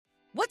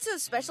What's so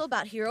special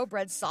about Hero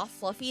Bread's soft,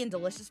 fluffy, and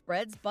delicious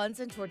breads, buns,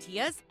 and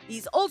tortillas?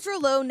 These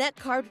ultra-low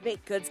net-carb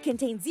baked goods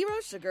contain zero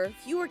sugar,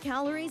 fewer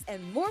calories,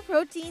 and more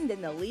protein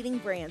than the leading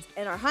brands,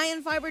 and are high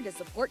in fiber to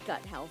support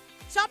gut health.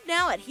 Shop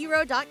now at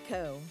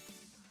hero.co.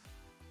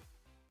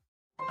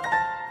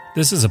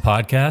 This is a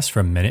podcast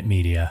from Minute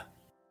Media.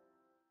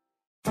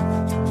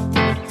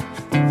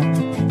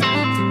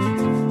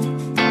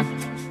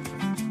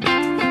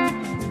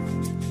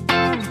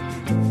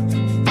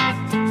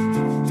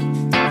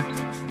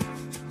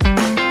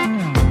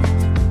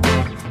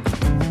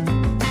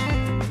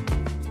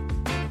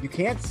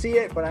 Can't see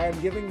it, but I am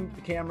giving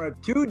the camera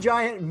two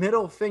giant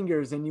middle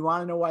fingers, and you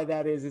want to know why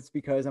that is? It's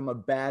because I'm a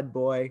bad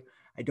boy.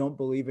 I don't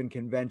believe in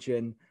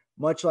convention,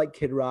 much like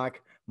Kid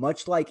Rock,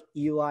 much like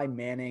Eli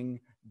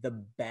Manning, the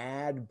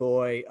bad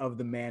boy of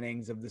the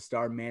Mannings of the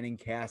Star Manning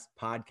Cast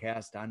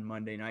podcast on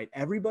Monday night.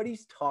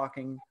 Everybody's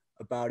talking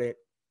about it.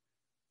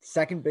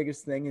 Second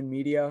biggest thing in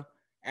media,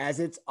 as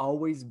it's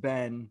always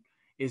been,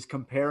 is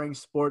comparing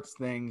sports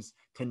things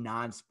to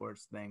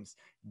non-sports things,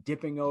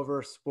 dipping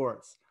over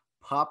sports,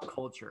 pop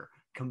culture,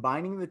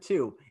 combining the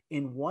two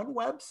in one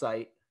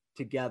website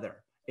together.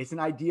 It's an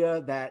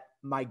idea that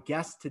my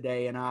guest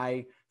today and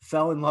I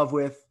fell in love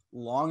with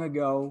long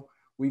ago.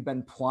 We've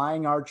been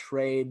plying our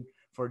trade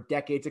for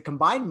decades, a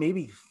combined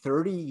maybe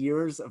 30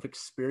 years of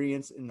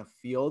experience in the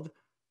field.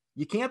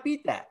 You can't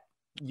beat that.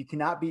 You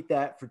cannot beat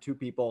that for two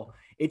people.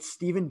 It's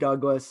Stephen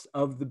Douglas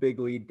of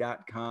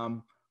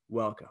thebiglead.com.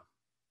 Welcome.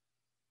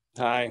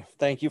 Hi,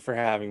 thank you for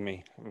having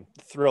me. I'm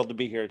thrilled to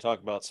be here to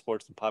talk about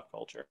sports and pop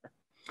culture.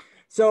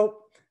 So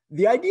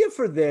the idea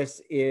for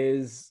this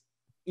is,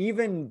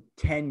 even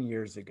 10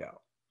 years ago,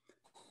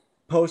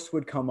 posts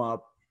would come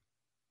up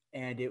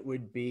and it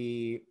would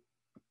be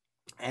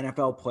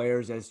NFL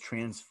players as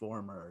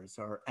Transformers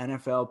or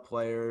NFL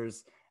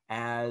players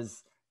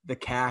as the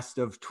cast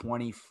of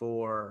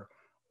 24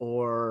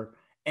 or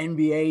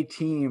NBA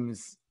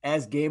teams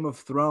as Game of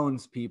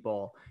Thrones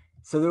people.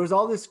 So there was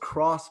all this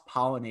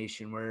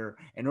cross-pollination where,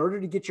 in order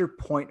to get your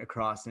point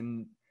across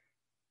and,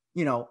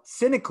 you know,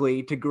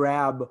 cynically, to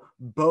grab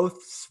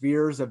both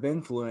spheres of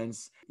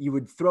influence, you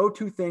would throw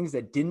two things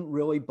that didn't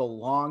really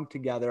belong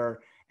together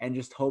and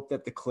just hope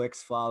that the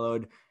clicks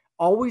followed.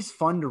 Always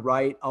fun to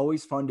write,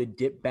 always fun to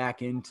dip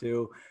back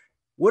into.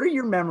 What are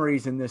your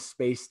memories in this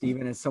space,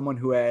 Stephen, as someone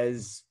who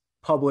has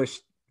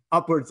published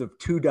upwards of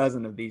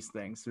 24 of these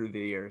things through the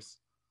years?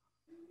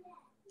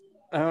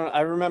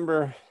 I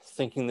remember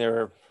thinking they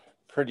were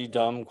pretty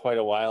dumb quite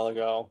a while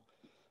ago.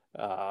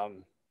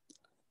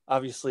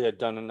 Obviously, I'd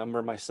done a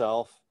number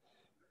myself,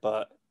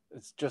 but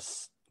it's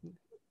just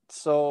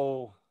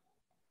so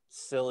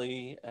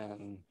silly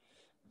and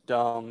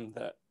dumb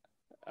that,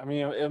 I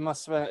mean, it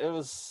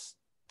was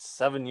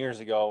 7 years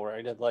ago where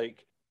I did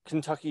like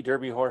Kentucky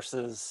Derby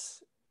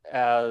horses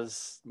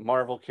as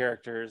Marvel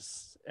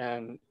characters,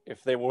 and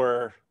if they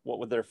were, what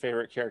would their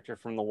favorite character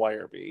from The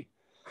Wire be?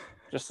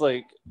 Just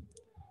like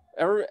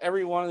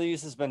every one of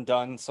these has been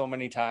done so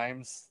many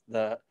times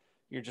that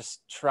you're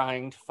just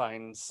trying to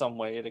find some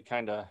way to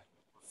kind of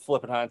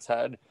flip it on its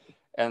head.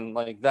 And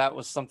like, that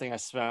was something I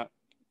spent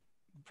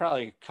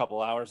probably a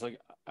couple hours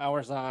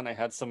on. I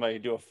had somebody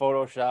do a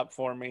Photoshop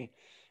for me.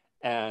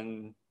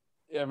 And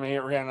I mean,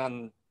 it ran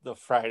on the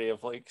Friday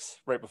of like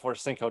right before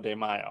Cinco de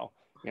Mayo,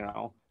 you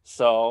know?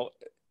 So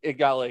it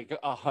got like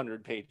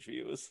 100-page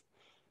views.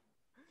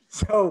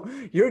 So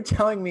you're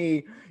telling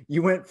me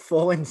you went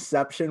full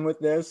Inception with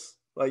this?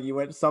 Like, you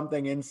went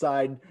something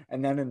inside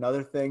and then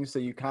another thing. So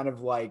you kind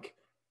of like,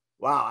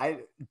 wow,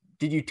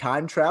 did you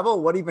time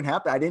travel? What even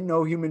happened? I didn't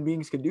know human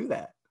beings could do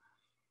that.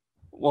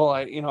 Well,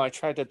 I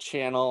tried to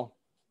channel,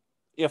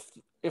 if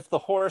the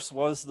horse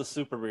was the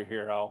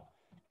superhero,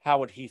 how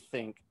would he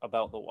think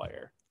about The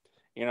Wire?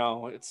 You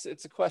know, it's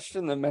a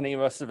question that many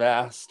of us have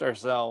asked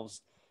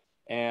ourselves,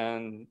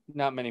 and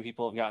not many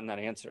people have gotten that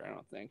answer, I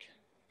don't think.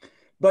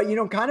 But, you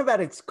know, kind of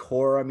at its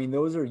core, I mean,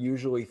 those are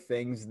usually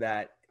things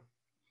that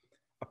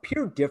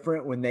appear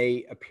different when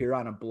they appear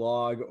on a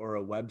blog or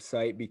a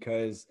website,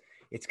 because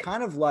it's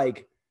kind of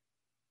like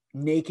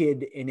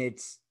naked in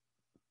its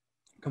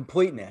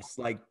completeness.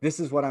 Like, this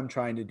is what I'm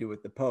trying to do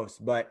with the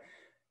post. But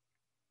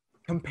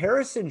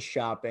comparison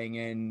shopping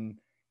and,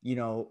 you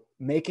know,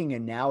 making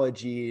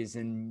analogies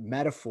and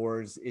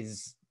metaphors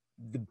is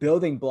the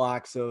building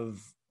blocks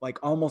of like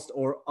almost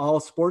or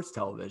all sports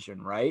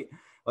television, right?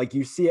 Like,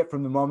 you see it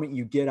from the moment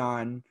you get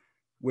on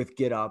with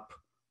Get Up.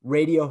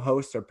 Radio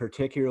hosts are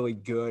particularly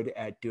good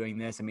at doing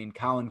this. I mean,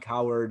 Colin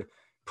Cowherd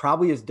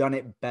probably has done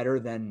it better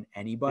than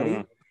anybody.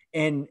 Mm-hmm.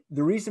 And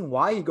the reason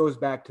why he goes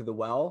back to the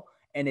well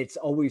and it's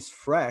always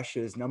fresh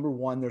is, number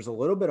one, there's a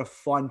little bit of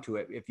fun to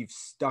it. If you've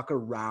stuck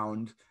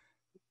around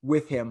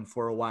with him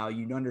for a while,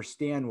 you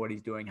understand what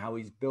he's doing, how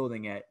he's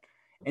building it.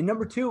 And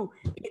number two,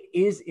 it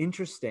is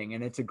interesting.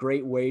 And it's a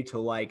great way to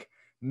like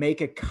make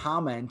a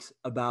comment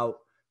about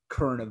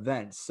current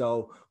events.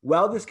 So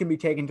while this can be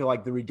taken to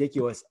like the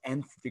ridiculous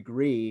nth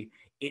degree,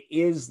 it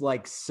is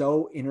like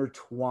so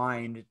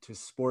intertwined to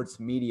sports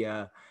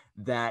media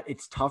that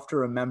it's tough to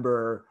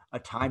remember a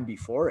time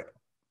before it.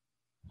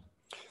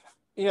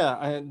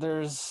 Yeah,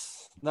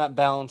 there's that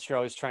balance you're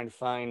always trying to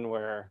find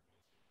where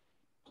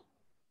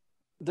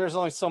there's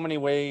only so many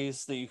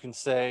ways that you can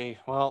say,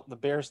 well, the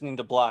Bears need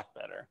to block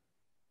better.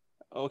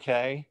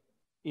 Okay.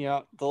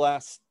 The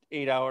last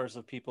 8 hours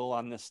of people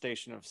on this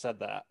station have said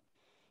that.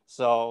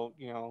 So,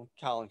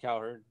 Colin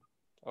Cowherd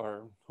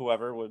or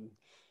whoever would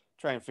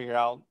try and figure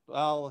out,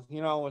 well,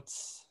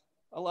 it's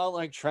a lot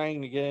like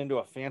trying to get into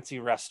a fancy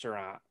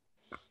restaurant.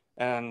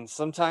 And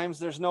sometimes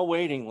there's no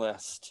waiting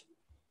list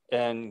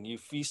and you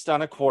feast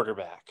on a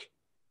quarterback.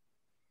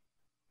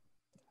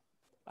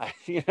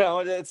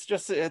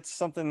 It's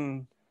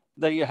something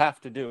that you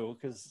have to do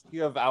because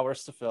you have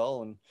hours to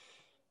fill and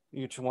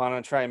you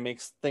want to try and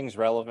make things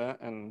relevant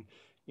and,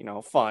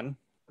 fun.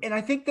 And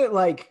I think that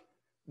like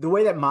the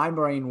way that my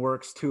brain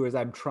works too is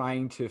I'm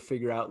trying to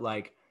figure out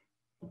like,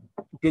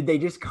 did they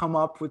just come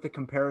up with a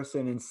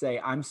comparison and say,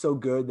 I'm so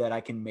good that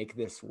I can make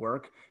this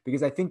work?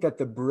 Because I think that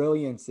the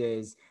brilliance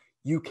is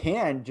you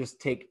can just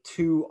take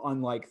two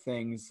unlike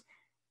things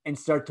and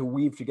start to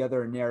weave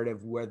together a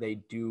narrative where they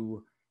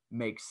do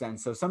make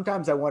sense. So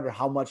sometimes I wonder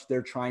how much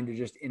they're trying to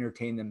just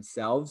entertain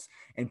themselves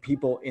and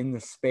people in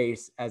the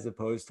space, as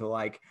opposed to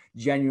like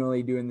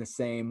genuinely doing the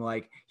same,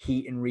 like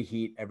heat and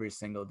reheat every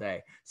single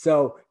day.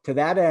 So to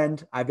that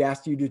end, I've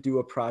asked you to do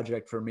a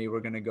project for me. We're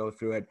going to go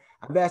through it.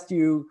 I've asked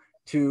you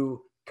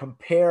to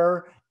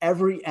compare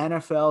every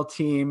NFL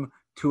team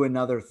to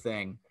another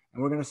thing.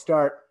 And we're going to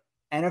start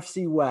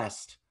NFC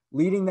West,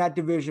 leading that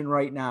division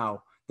right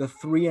now, the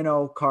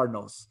 3-0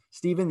 Cardinals.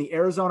 Steven, the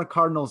Arizona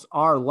Cardinals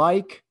are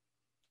like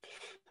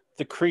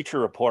the Creature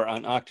Report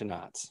on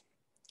Octonauts,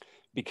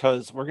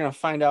 because we're going to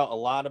find out a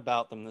lot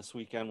about them this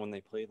weekend when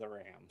they play the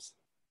Rams.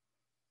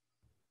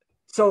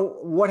 So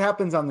what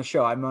happens on the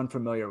show? I'm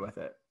unfamiliar with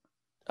it.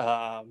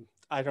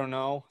 I don't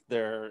know.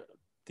 They're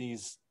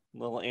these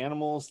little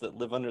animals that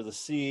live under the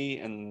sea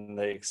and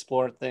they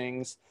explore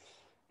things.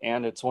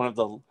 And it's one of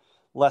the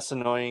less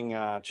annoying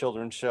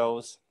children's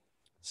shows.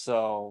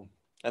 So,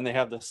 and they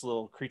have this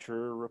little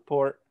creature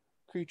report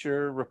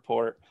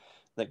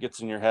that gets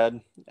in your head.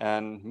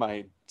 And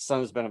my son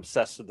has been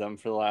obsessed with them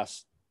for the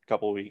last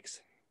couple of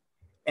weeks.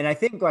 And I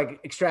think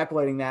like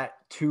extrapolating that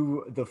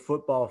to the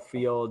football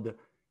field,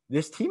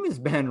 this team has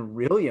been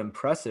really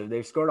impressive.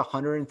 They've scored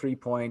 103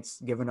 points,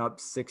 given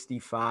up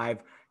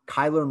 65.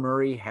 Kyler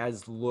Murray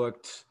has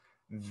looked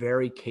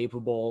very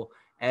capable,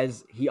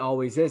 as he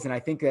always is. And I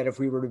think that if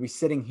we were to be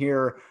sitting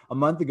here a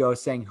month ago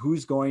saying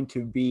who's going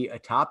to be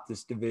atop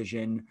this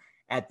division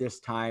at this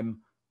time,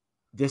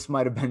 this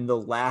might have been the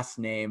last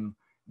name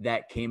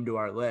that came to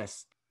our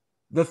list.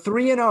 The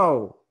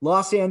 3-0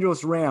 Los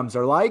Angeles Rams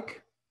are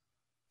like?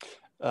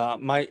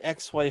 My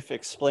ex-wife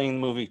explained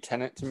the movie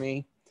Tenet to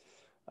me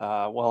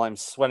while I'm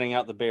sweating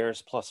out the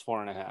Bears plus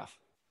 4.5.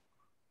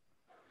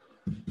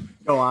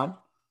 Go on.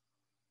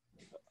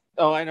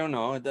 Oh, I don't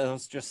know. That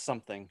was just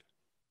something.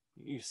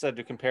 You said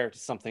to compare it to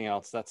something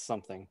else. That's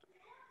something.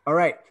 All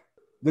right.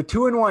 The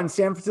 2-1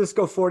 San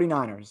Francisco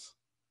 49ers.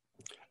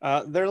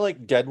 They're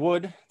like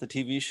Deadwood, the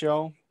TV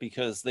show,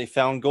 because they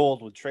found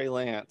gold with Trey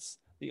Lance,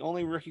 the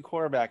only rookie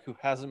quarterback who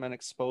hasn't been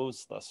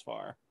exposed thus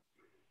far.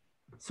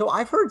 So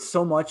I've heard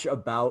so much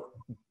about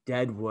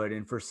Deadwood,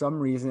 and for some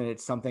reason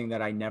it's something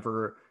that I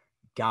never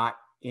got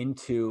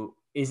into.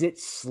 Is it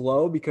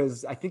slow?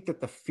 Because I think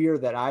that the fear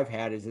that I've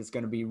had is it's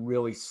going to be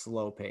really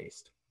slow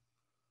paced.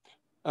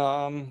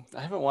 I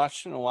haven't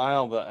watched it in a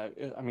while, but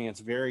I mean,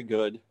 it's very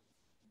good.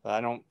 But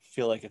I don't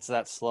feel like it's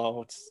that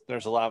slow.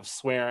 There's a lot of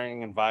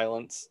swearing and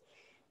violence.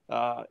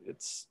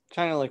 It's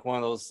kind of like one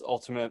of those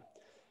ultimate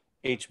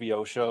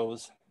HBO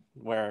shows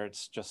where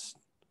it's just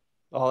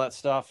all that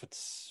stuff.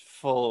 It's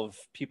full of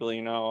people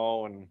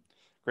and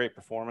great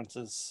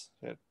performances.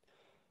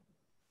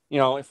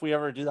 If we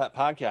ever do that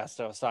podcast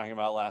I was talking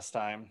about last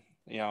time,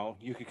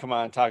 you could come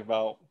on and talk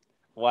about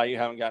why you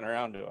haven't gotten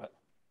around to it.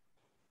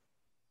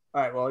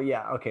 All right. Well,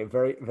 yeah. Okay.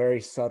 Very,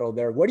 very subtle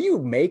there. What do you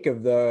make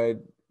of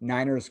the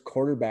Niners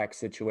quarterback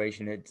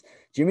situation? It's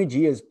Jimmy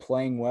G is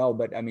playing well,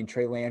 but I mean,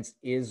 Trey Lance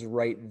is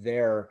right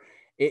there.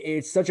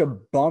 It's such a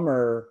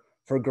bummer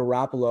for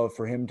Garoppolo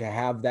for him to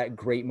have that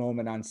great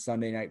moment on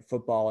Sunday Night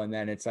Football. And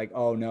then it's like,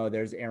 oh no,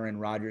 there's Aaron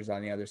Rodgers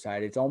on the other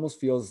side. It almost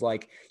feels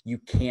like you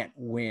can't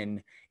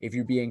win if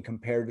you're being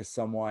compared to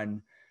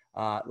someone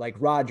like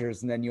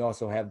Rodgers. And then you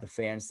also have the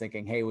fans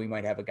thinking, hey, we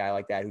might have a guy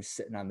like that who's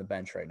sitting on the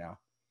bench right now.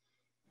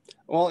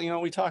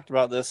 Well, we talked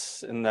about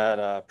this in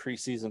that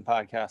preseason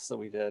podcast that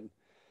we did,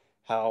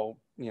 how,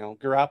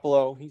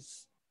 Garoppolo,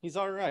 he's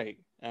all right.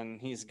 And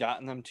he's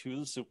gotten them to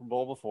the Super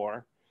Bowl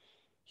before.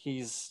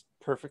 He's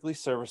perfectly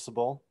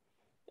serviceable.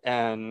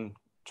 And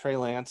Trey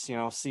Lance,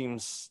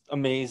 seems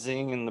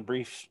amazing in the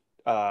brief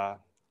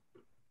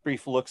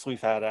looks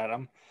we've had at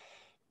him.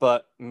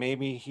 But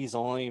maybe he's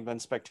only been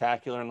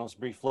spectacular in those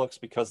brief looks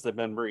because they've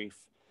been brief.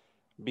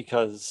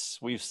 Because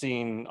we've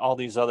seen all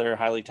these other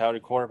highly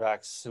touted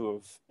quarterbacks who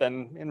have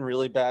been in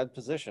really bad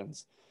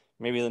positions.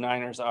 Maybe the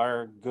Niners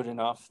are good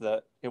enough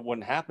that it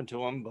wouldn't happen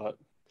to them, but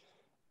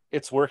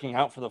it's working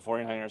out for the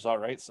 49ers all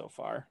right so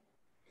far.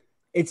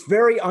 It's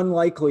very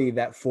unlikely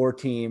that four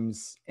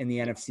teams in the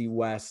NFC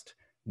West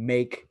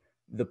make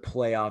the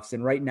playoffs.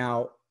 And right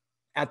now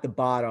at the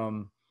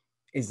bottom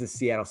is the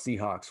Seattle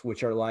Seahawks,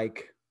 which are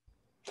like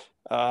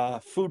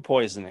food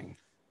poisoning,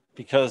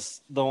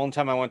 because the one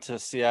time I went to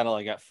Seattle,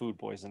 I got food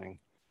poisoning.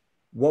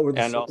 What were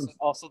the and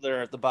also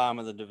they're at the bottom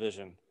of the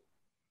division.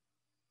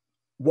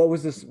 What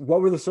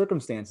were the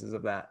circumstances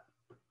of that?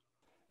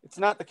 It's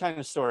not the kind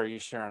of story you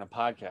share on a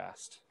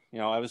podcast.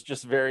 I was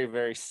just very,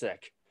 very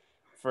sick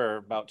for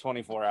about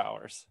 24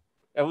 hours.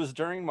 It was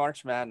during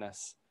March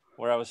Madness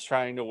where I was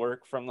trying to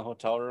work from the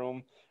hotel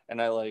room,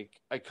 and I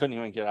couldn't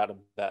even get out of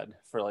bed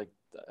for like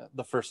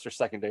the first or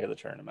second day of the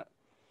tournament.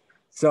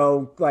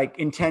 So like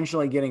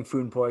intentionally getting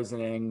food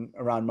poisoning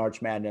around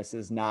March Madness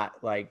is not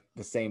like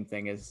the same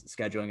thing as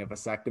scheduling a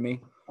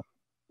vasectomy?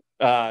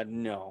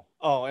 No.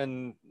 Oh,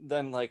 and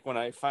then like when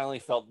I finally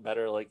felt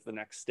better, like the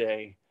next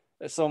day,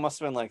 so it must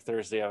have been like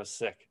Thursday I was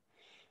sick,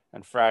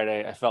 and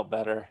Friday I felt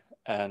better.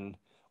 And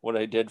what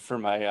I did for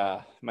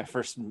my my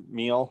first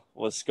meal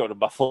was go to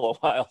Buffalo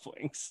Wild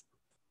Wings.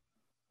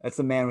 That's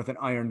a man with an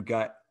iron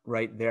gut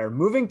right there.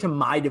 Moving to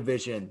my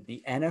division,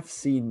 the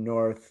NFC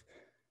North.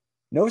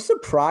 No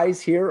surprise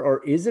here,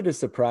 or is it a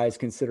surprise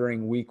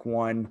considering week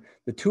one?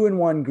 The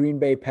 2-1 Green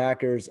Bay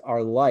Packers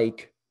are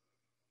like...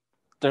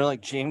 They're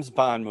like James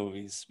Bond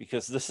movies,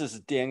 because this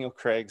is Daniel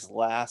Craig's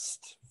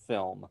last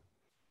film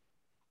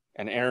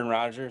and Aaron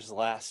Rodgers'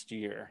 last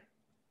year.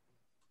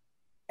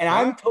 And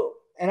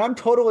I'm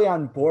totally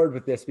on board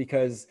with this,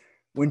 because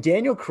when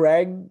Daniel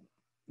Craig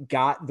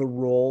got the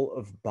role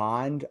of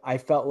Bond, I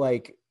felt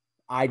like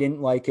I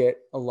didn't like it.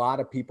 A lot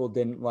of people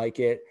didn't like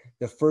it.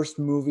 The first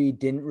movie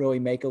didn't really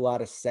make a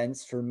lot of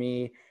sense for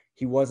me.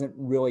 He wasn't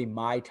really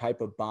my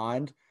type of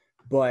Bond,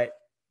 but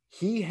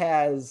he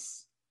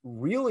has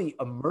really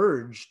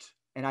emerged,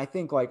 and I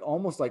think like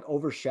almost like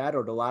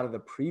overshadowed a lot of the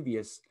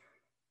previous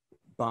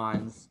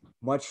Bonds,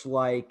 much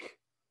like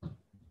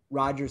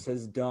Rodgers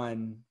has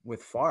done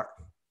with Favre.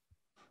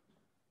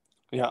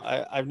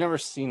 Yeah, I've never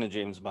seen a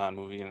James Bond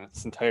movie in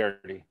its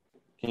entirety.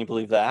 Can you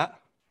believe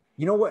that?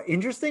 You know what?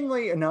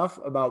 Interestingly enough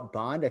about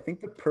Bond, I think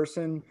the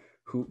person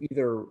who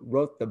either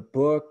wrote the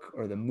book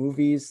or the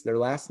movies, their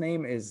last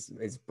name is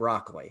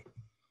Broccoli.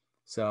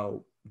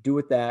 So do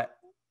with that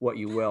what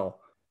you will.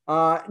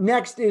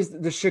 Next is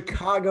the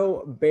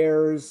Chicago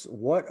Bears.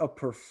 What a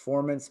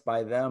performance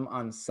by them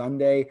on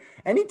Sunday.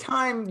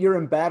 Anytime your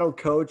embattled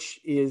coach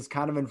is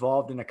kind of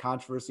involved in a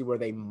controversy where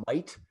they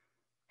might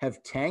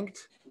have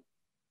tanked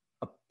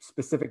a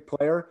specific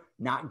player,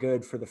 not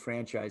good for the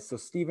franchise. So,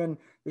 Steven,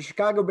 the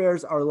Chicago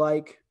Bears are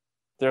like...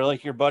 They're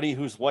like your buddy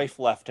whose wife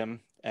left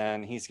him,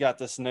 and he's got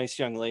this nice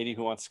young lady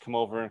who wants to come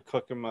over and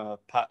cook him a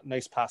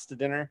nice pasta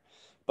dinner,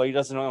 but he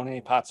doesn't own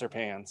any pots or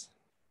pans.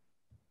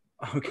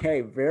 Okay,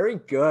 very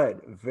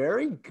good.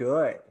 Very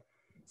good.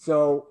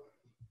 So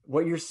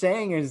what you're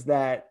saying is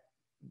that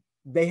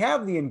they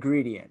have the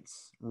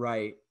ingredients,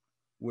 right,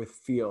 with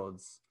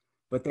Fields,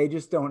 but they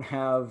just don't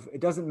have,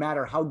 it doesn't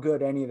matter how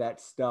good any of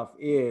that stuff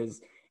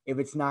is if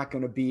it's not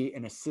going to be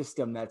in a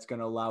system that's going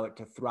to allow it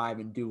to thrive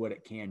and do what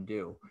it can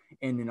do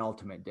in an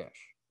ultimate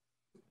dish.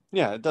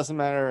 Yeah, it doesn't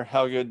matter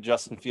how good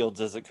Justin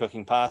Fields is at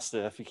cooking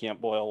pasta if he can't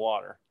boil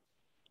water.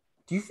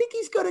 Do you think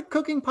he's good at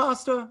cooking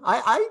pasta?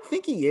 I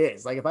think he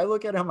is. Like, if I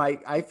look at him,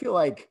 I feel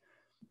like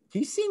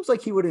he seems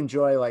like he would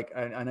enjoy like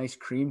a nice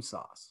cream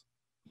sauce.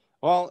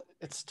 Well,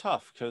 it's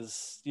tough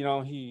because,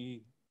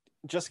 he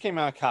just came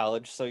out of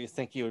college, so you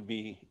think he would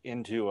be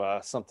into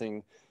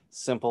something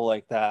simple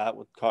like that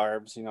with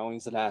carbs.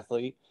 He's an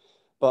athlete,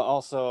 but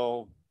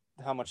also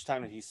how much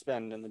time did he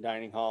spend in the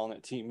dining hall and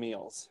at team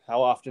meals?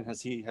 How often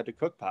has he had to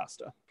cook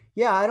pasta?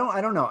 Yeah, I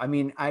don't know. I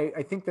mean,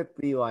 I think that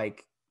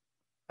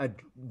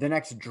the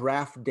next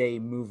Draft Day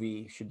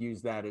movie should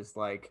use that as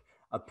like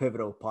a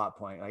pivotal plot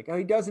point. Like, oh,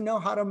 he doesn't know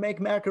how to make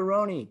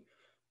macaroni.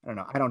 I don't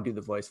know. I don't do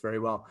the voice very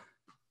well.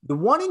 The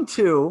 1 and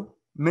 2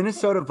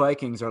 Minnesota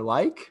Vikings are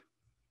like?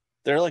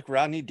 They're like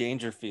Rodney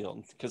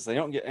Dangerfield because they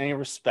don't get any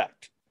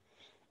respect.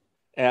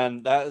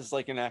 And that is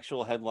like an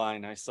actual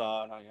headline I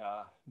saw on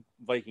a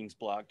Vikings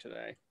blog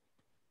today.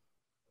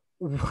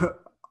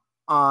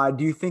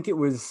 Do you think it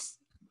was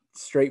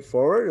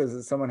straightforward? Is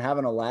it someone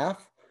having a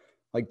laugh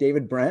like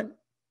David Brent?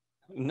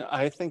 No,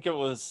 I think it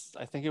was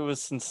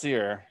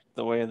sincere,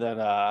 the way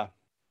that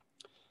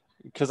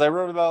because I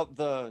wrote about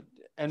the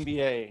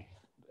NBA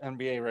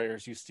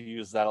writers used to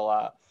use that a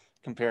lot,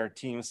 compare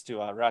teams to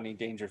Rodney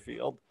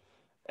Dangerfield,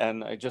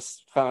 and I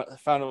just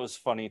found it was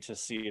funny to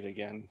see it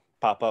again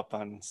pop up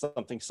on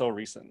something so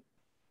recent.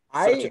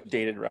 Such a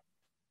dated reference.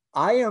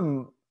 I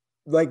am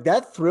like,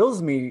 that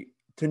thrills me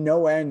to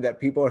no end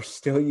that people are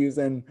still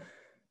using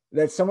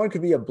that. Someone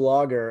could be a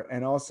blogger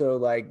and also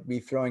like be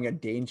throwing a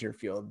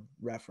Dangerfield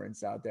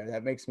reference out there.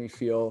 That makes me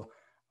feel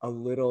a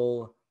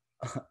little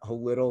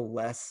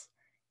less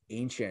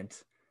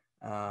ancient.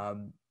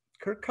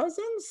 Kirk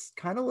Cousins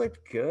kind of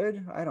looked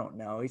good. I don't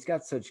know. He's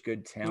got such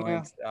good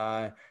talent.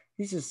 Yeah.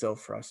 He's just so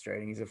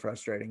frustrating. He's a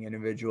frustrating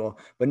individual,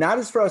 but not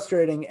as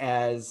frustrating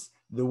as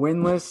the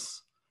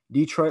winless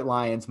Detroit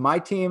Lions. My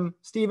team,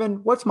 Steven,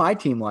 what's my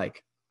team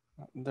like?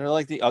 They're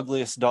like the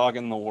ugliest dog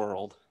in the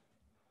world.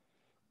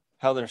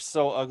 how they're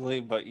so ugly,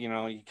 but you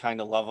know, you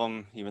kind of love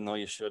them even though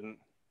you shouldn't.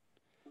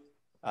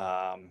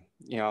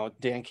 You know,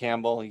 Dan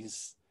Campbell,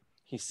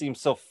 he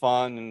seems so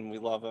fun and we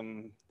love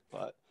him,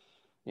 but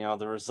you know,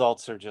 the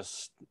results are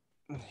just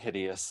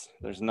hideous.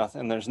 There's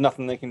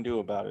nothing they can do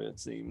about it, it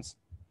seems.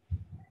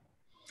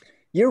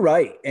 You're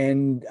right.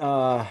 And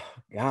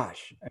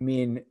gosh, I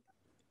mean,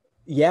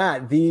 yeah,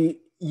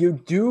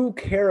 you do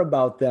care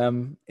about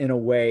them in a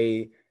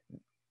way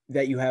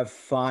that you have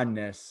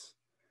fondness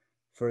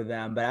for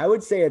them. But I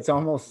would say it's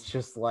almost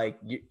just like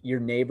your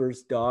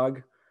neighbor's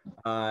dog.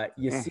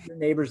 You see your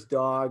neighbor's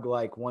dog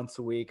like once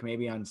a week,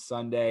 maybe on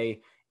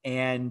Sunday,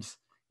 and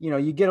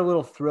you get a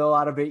little thrill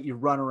out of it. You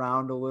run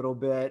around a little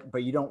bit,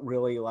 but you don't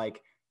really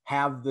like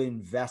have the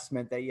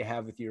investment that you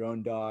have with your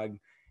own dog.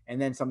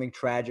 And then something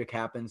tragic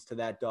happens to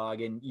that dog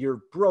and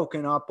you're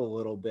broken up a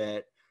little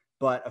bit,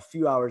 but a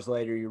few hours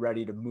later, you're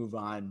ready to move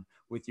on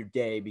with your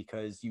day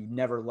because you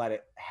never let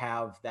it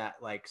have that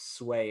like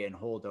sway and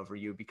hold over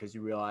you because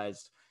you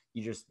realized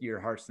your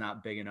heart's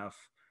not big enough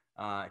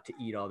to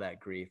eat all that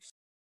grief.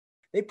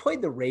 They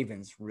played the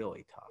Ravens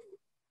really tough.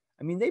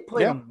 I mean, they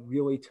played them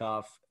really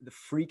tough. The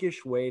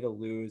freakish way to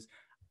lose.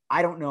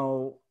 I don't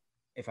know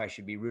if I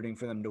should be rooting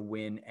for them to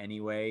win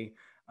anyway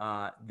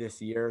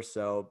this year.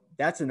 So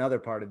that's another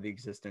part of the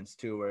existence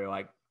too, where you're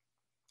like,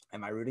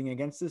 am I rooting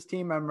against this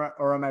team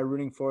or am I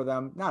rooting for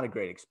them? Not a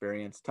great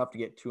experience. Tough to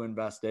get too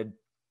invested.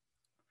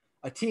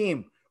 A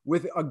team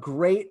with a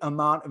great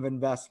amount of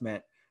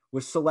investment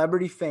with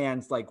celebrity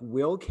fans like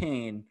Will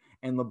Cain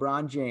and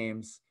LeBron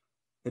James,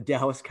 the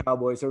Dallas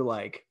Cowboys are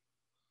like?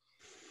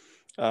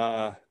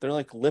 They're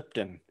like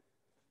Lipton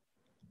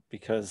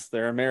because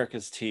they're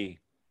America's tea.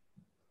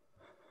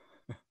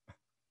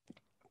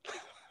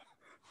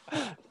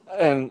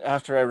 And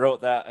after I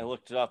wrote that, I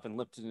looked it up, and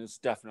Lipton is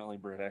definitely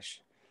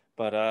British.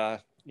 But, I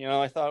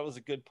thought it was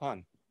a good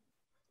pun.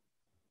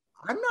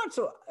 I'm not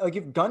so like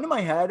if gun to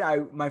my head,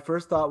 my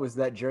first thought was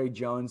that Jerry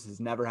Jones has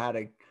never had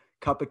a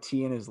cup of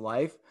tea in his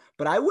life,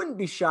 but I wouldn't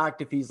be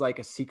shocked if he's like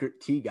a secret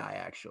tea guy,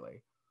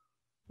 actually.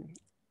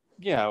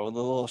 Yeah, with a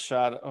little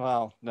shot.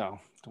 Well, no.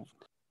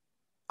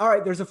 All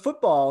right, there's a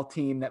football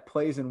team that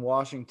plays in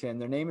Washington.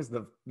 Their name is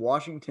the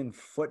Washington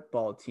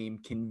Football Team.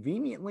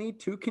 Conveniently,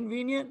 too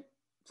convenient,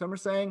 some are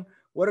saying.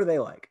 What are they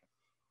like?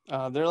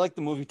 They're like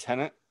the movie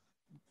Tenet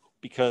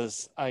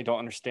because I don't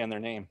understand their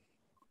name.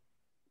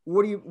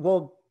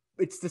 Well,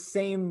 it's the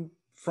same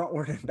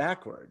frontward and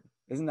backward.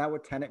 Isn't that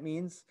what Tenet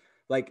means?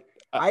 Like,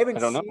 I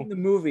haven't seen the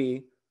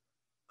movie,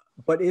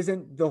 but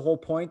isn't the whole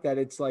point that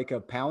it's like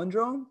a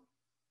palindrome?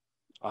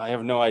 I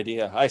have no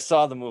idea. I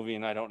saw the movie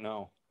and I don't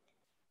know.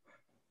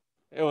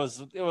 It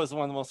was one of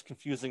the most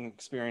confusing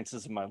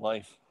experiences of my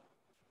life.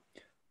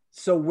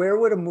 So where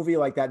would a movie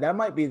like that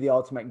might be the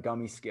ultimate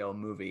gummy scale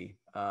movie,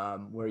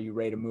 where you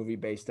rate a movie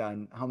based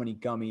on how many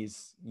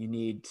gummies you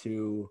need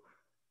to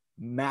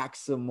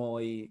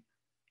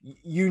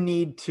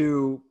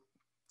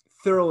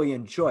thoroughly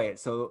enjoy it.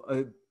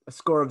 So a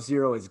score of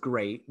 0 is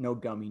great, no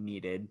gummy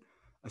needed.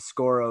 A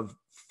score of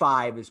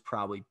 5 is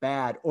probably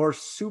bad or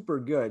super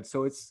good.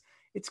 So it's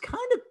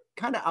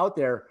kind of out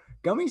there.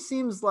 Gummy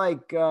score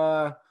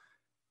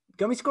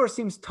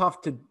seems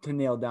tough to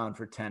nail down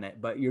for Tenet,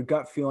 but your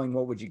gut feeling,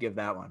 what would you give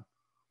that one?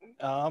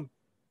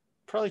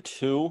 Probably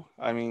 2.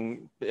 I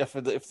mean, if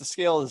the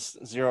scale is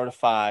 0 to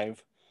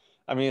 5,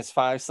 I mean, is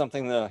 5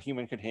 something the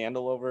human could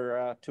handle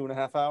over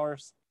 2.5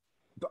 hours?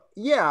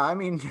 Yeah, I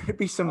mean, there'd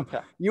be some. Okay.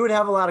 You would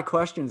have a lot of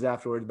questions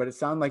afterwards, but it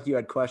sounded like you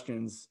had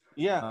questions.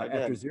 Yeah,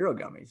 after 0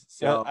 gummies.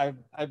 So yeah,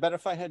 I bet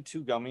if I had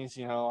 2 gummies,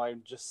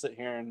 I'd just sit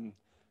here and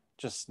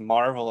just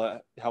marvel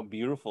at how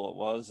beautiful it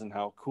was and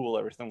how cool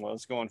everything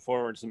was going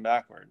forwards and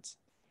backwards.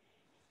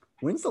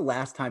 When's the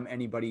last time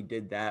anybody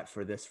did that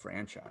for this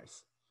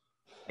franchise?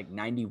 Like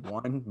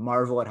 91?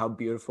 Marvel at how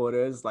beautiful it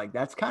is. Like,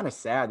 that's kind of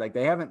sad. Like,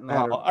 they haven't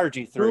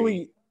RG3.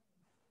 Really...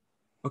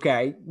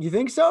 Okay, you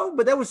think so?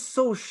 But that was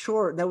so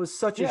short. That was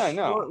such a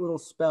short little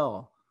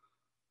spell.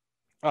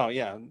 Oh,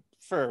 yeah.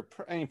 For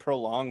any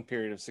prolonged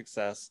period of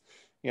success,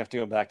 you have to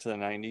go back to the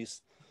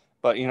 90s.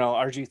 But,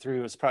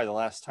 RG3 was probably the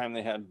last time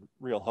they had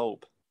real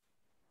hope.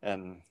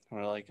 And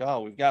we're like,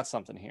 oh, we've got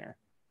something here.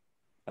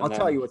 And I'll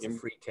tell you what's a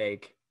free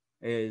take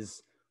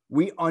is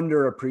we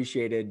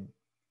underappreciated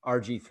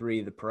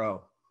RG3, the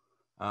pro.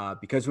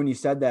 Because when you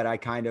said that, I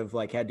kind of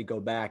like had to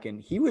go back,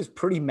 and he was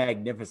pretty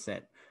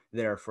magnificent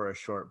there for a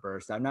short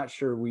burst. I'm not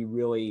sure we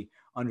really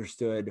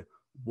understood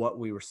what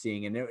we were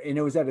seeing. And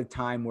it was at a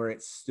time where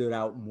it stood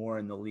out more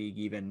in the league,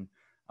 even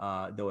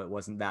though it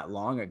wasn't that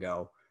long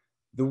ago.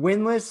 The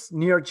winless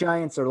New York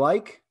Giants are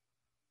like?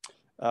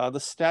 The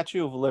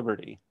Statue of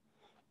Liberty.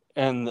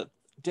 And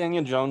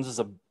Daniel Jones is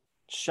a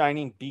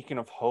shining beacon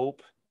of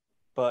hope.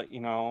 But,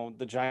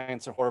 the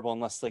Giants are horrible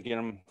unless they get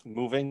him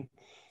moving.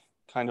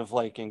 Kind of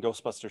like in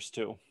Ghostbusters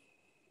 2.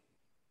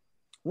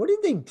 What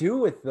did they do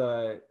with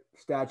the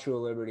Statue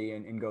of Liberty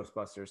in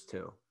Ghostbusters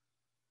 2?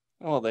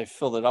 Well, they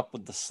filled it up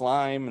with the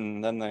slime,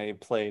 and then they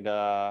played,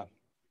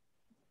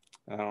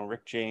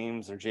 Rick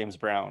James or James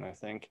Brown, I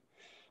think.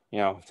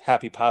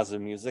 happy,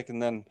 positive music.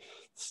 And then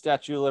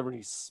Statue of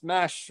Liberty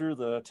smashed through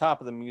the top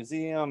of the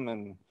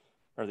museum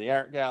or the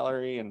art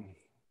gallery. And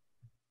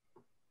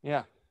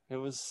yeah,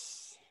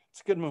 it's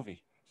a good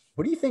movie.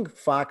 What do you think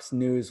Fox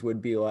News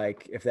would be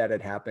like if that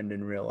had happened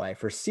in real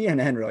life, or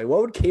CNN really?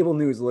 What would cable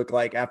news look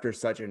like after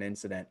such an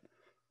incident?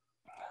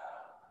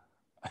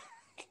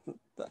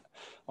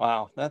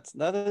 Wow, that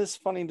is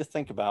funny to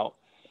think about.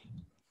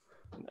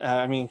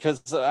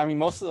 Because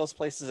most of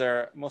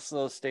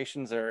those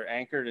stations are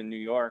anchored in New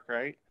York,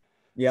 right?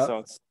 Yeah.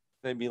 So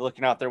they'd be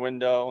looking out their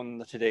window,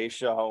 and the Today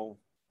Show,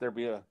 there'd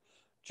be a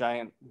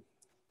giant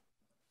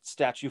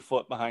statue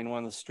foot behind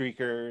one of the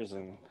streakers,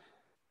 and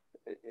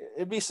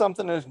it'd be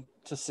something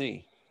to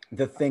see.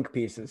 The think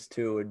pieces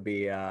too would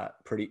be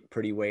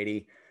pretty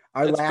weighty.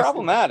 It's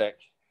problematic.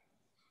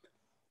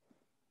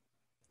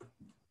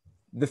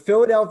 The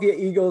Philadelphia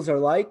Eagles are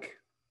like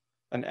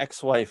an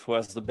ex-wife who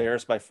has the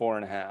Bears by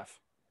 4.5.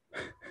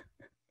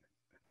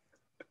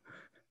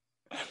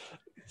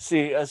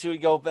 See, as we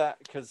go back,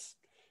 because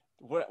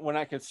when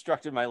I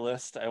constructed my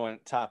list, I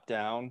went top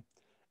down,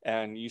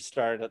 and you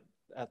started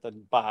at the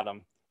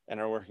bottom and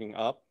are working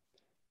up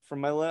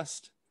from my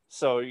list.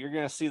 So you're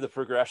going to see the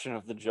progression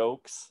of the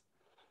jokes,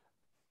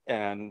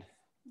 and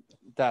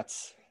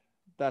that's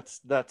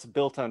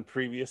built on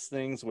previous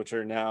things, which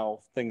are now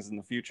things in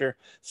the future.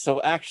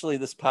 So actually,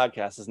 this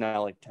podcast is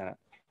now like Tenet.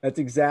 That's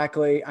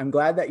exactly. I'm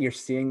glad that you're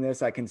seeing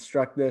this. I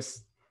constructed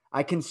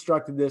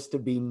this to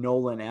be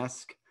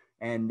Nolan-esque,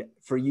 and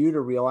for you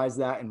to realize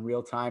that in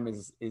real time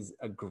is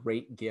a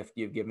great gift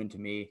you've given to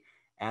me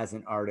as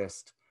an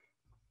artist.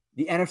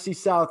 The NFC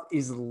South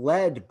is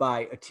led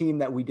by a team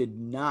that we did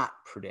not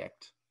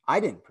predict. I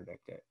didn't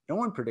predict it. No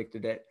one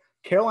predicted it.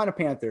 Carolina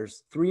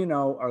Panthers,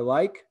 3-0, are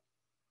like?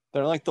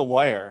 They're like The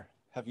Wire.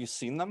 Have you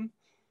seen them?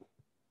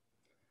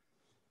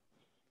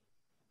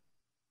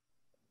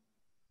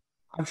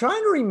 I'm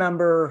trying to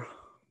remember,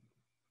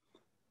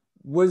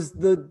 was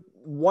the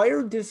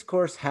Wire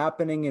discourse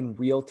happening in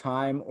real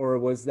time, or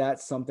was that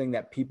something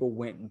that people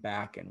went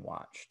back and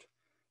watched?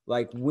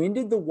 Like, when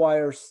did the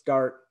Wire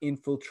start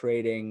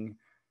infiltrating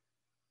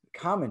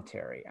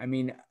commentary? I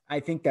mean, I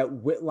think that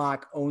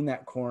Whitlock owned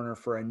that corner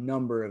for a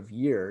number of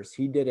years.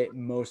 He did it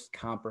most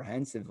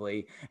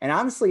comprehensively. And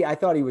honestly, I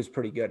thought he was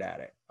pretty good at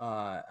it.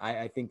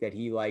 I think that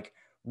he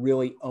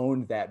really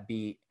owned that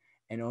beat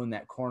and owned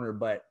that corner,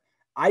 but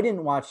I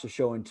didn't watch the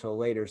show until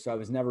later, so I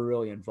was never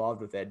really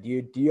involved with it.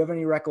 Do you have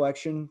any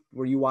recollection?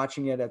 Were you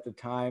watching it at the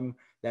time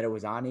that it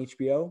was on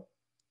HBO?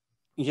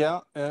 Yeah,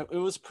 it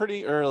was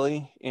pretty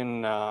early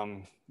in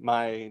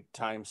my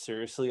time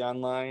seriously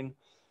online.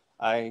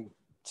 I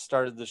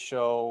started the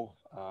show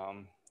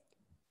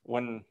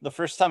when the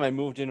first time I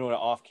moved into an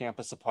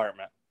off-campus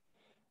apartment.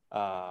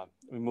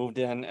 We moved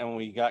in and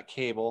we got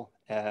cable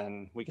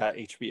and we got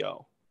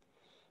HBO.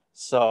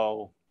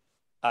 So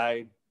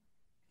I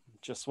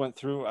just went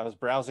through, I was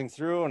browsing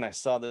through and I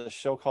saw this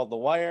show called The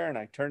Wire and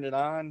I turned it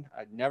on.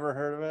 I'd never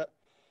heard of it.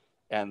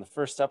 And the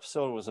first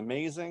episode was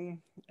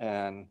amazing.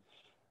 And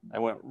I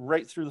went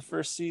right through the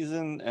first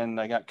season and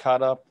I got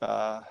caught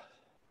up.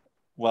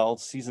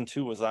 Season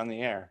 2 was on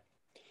the air.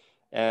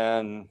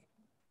 And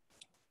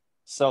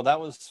so that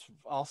was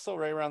also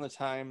right around the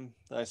time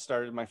that I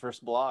started my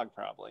first blog,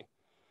 probably.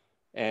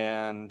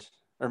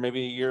 Or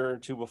maybe a year or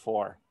two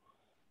before.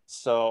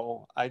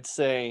 So I'd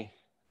say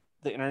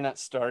the internet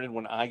started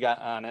when I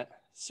got on it,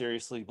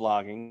 seriously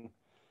blogging.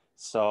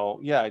 So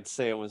yeah, I'd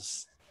say it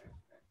was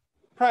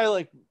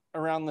probably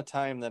around the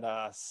time that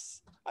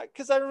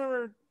because I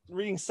remember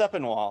reading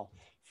Seppenwall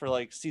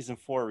for season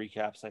 4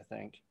 recaps, I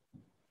think.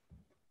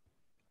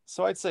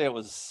 So I'd say it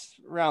was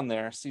around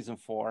there, season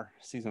 4,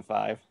 season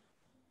 5.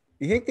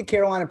 You think the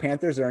Carolina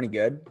Panthers are any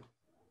good?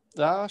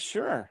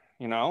 Sure.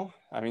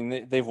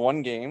 They've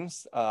won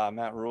games.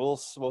 Matt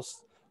Rule's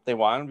they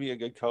want him to be a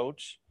good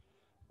coach.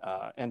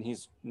 And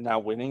he's now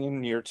winning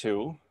in year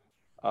 2.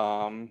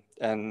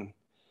 And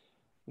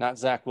not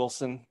Zach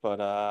Wilson,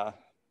 but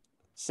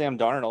Sam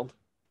Darnold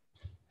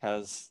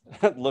has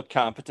looked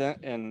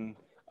competent in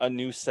a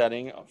new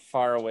setting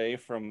far away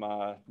from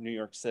New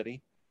York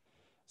City.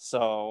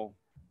 So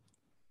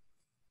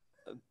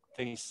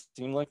they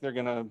seem like they're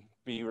going to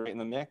be right in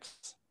the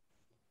mix.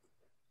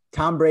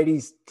 Tom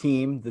Brady's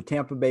team, the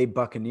Tampa Bay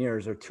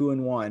Buccaneers, are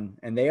 2-1,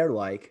 and they are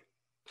like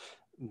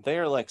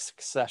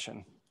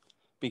Succession,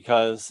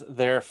 because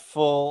they're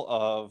full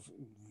of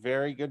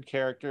very good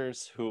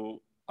characters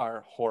who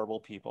are horrible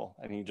people,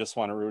 and you just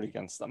want to root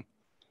against them.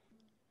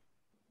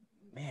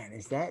 Man,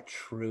 is that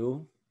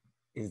true?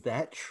 Is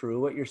that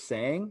true what you're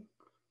saying?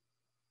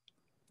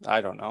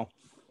 I don't know.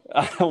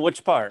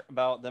 Which part?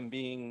 About them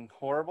being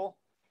horrible?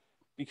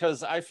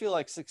 Because I feel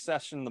like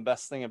Succession, the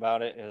best thing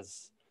about it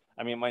is,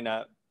 it might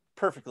not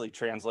perfectly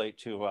translate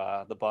to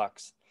the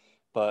Bucs,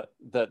 but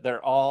that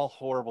they're all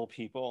horrible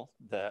people,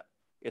 that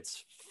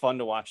it's fun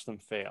to watch them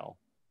fail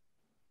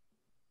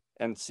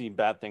and see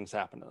bad things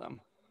happen to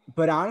them.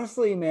 But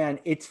honestly, man,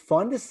 it's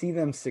fun to see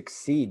them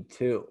succeed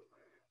too.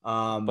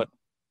 But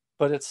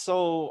it's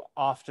so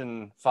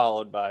often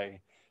followed by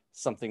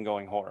something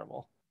going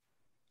horrible.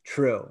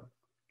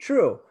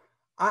 True.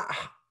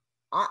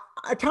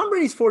 Tom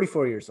Brady's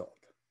 44 years old,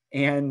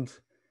 and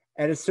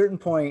at a certain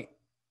point,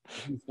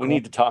 we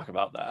need to talk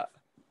about that.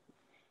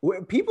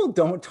 People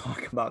don't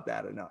talk about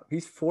that enough.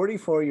 He's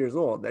 44 years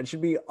old. That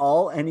should be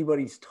all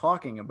anybody's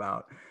talking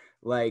about.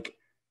 Like,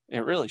 it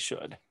really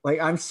should. Like,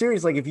 I'm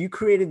serious. Like, if you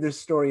created this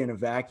story in a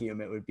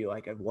vacuum, it would be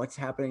like, what's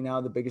happening now?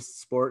 The biggest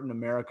sport in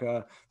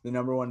America, the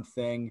number one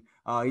thing.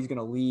 He's going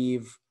to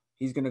leave.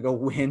 He's going to go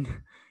win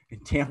in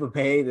Tampa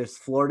Bay, this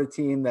Florida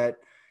team that,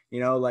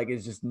 like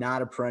is just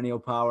not a perennial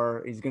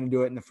power. He's going to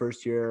do it in the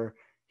first year.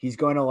 He's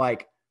going to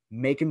like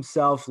make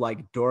himself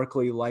like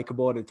dorkly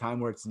likable at a time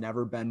where it's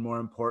never been more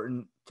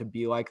important to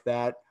be like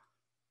that.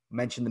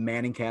 Mention the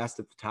Manning cast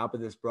at the top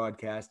of this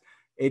broadcast.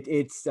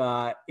 It's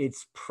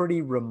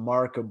pretty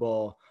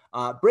remarkable.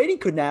 Brady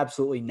couldn't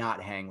absolutely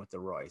not hang with the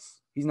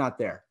Royce. He's not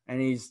there,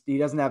 and he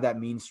doesn't have that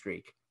mean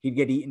streak. He'd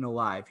get eaten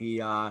alive. He's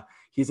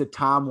a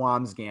Tom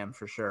Wamsgam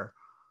for sure.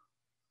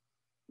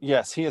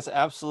 Yes, he is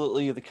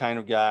absolutely the kind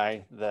of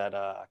guy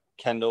that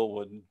Kendall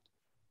would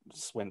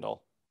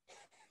swindle.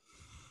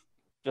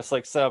 Just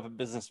like set up a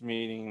business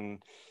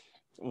meeting,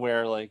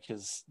 wear like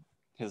his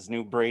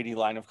new Brady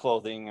line of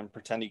clothing and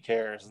pretend he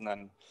cares, and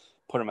then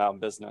put him out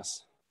in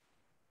business.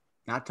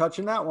 Not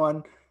touching that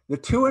one. The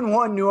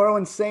 2-1 New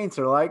Orleans Saints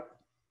are like,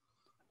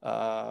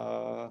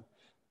 they're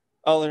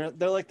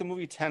like the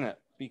movie Tenet,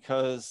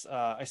 because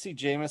I see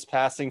Jameis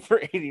passing for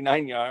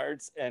 89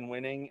 yards and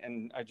winning,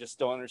 and I just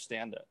don't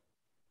understand it.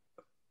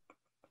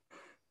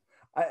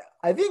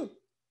 I think,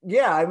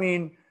 yeah, I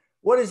mean,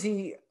 what is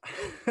he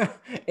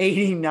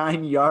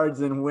 89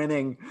 yards and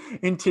winning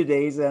in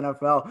today's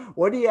NFL?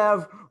 What do you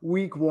have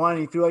week one?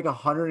 He threw like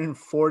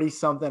 140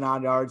 something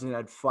odd yards and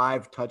had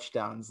 5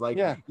 touchdowns. Like,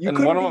 yeah, you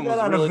couldn't do that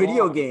on a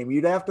video game.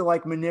 You'd have to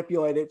like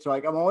manipulate it. So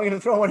like, I'm only going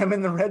to throw when I'm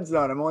in the red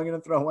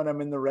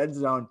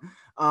zone.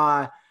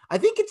 I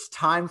think it's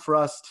time for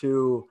us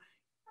to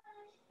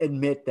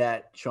admit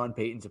that Sean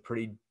Payton's a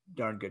pretty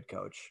darn good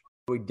coach.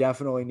 We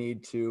definitely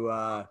need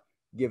to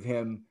give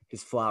him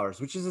his flowers,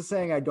 which is a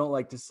saying I don't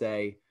like to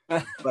say,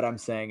 but I'm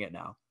saying it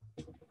now.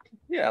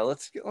 Yeah,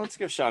 let's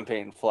give Sean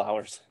Payton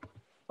flowers.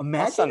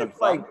 Imagine if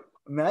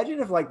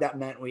that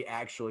meant we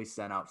actually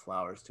sent out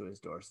flowers to his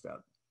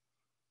doorstep.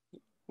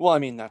 Well, I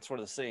mean, that's where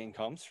the saying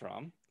comes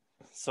from.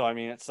 So, I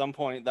mean, at some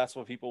point, that's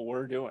what people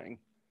were doing.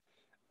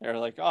 They're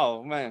like,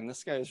 oh, man,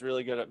 this guy is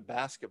really good at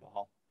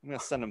basketball. I'm going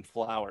to send him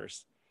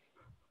flowers.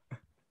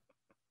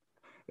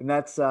 And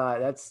that's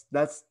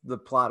the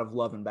plot of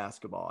Love and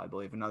Basketball, I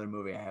believe, another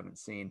movie I haven't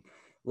seen.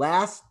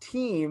 Last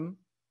team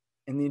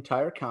in the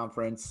entire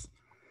conference,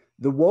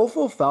 the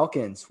Woeful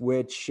Falcons,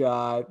 which,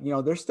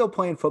 they're still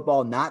playing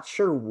football. Not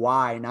sure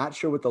why, not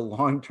sure what the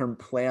long-term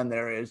plan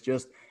there is,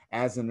 just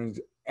as an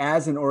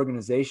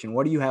organization.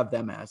 What do you have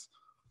them as?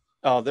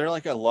 Oh, they're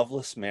like a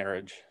loveless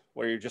marriage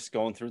where you're just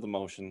going through the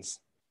motions.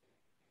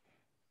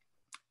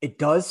 It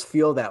does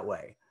feel that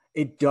way.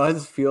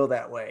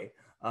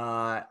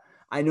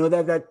 I know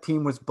that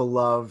team was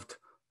beloved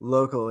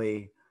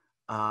locally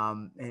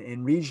and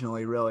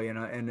regionally, really, in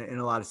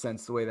a lot of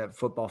sense, the way that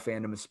football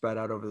fandom is spread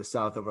out over the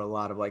South, over a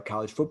lot of like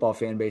college football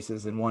fan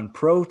bases and one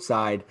pro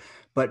side.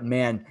 But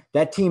man,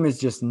 that team has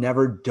just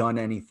never done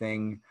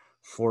anything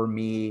for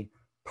me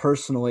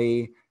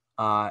personally.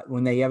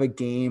 When they have a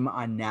game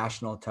on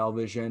national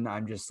television,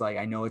 I'm just like,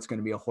 I know it's going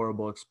to be a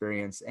horrible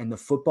experience. And the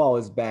football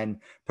has been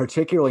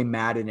particularly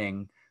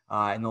maddening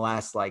in the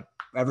last, like,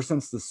 ever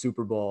since the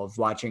Super Bowl, of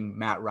watching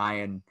Matt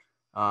Ryan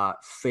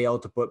fail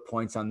to put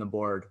points on the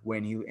board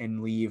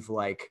and leave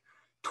like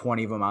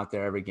 20 of them out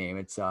there every game.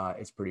 It's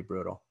pretty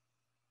brutal.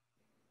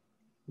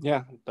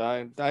 Yeah,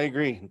 I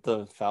agree.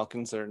 The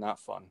Falcons are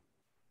not fun.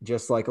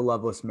 Just like a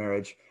loveless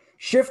marriage.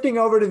 Shifting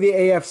over to the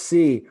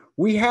AFC,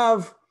 we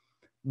have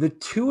the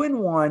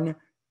 2-1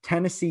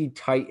 Tennessee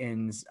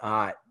Titans.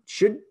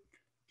 Should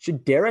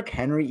Derrick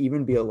Henry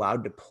even be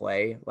allowed to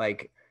play?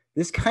 Like,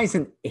 this guy's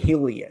an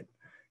alien.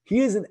 He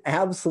is an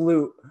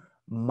absolute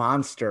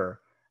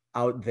monster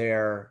out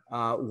there.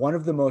 One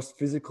of the most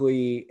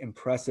physically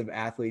impressive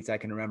athletes I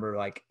can remember,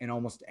 like in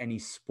almost any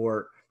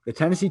sport. The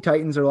Tennessee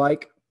Titans are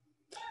like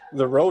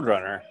the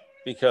Roadrunner,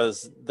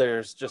 because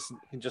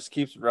he just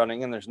keeps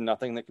running and there's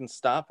nothing that can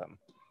stop him.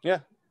 Yeah,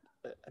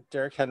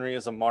 Derrick Henry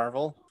is a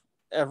marvel.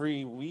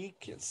 Every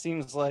week it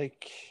seems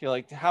like you're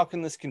like, how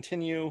can this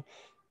continue?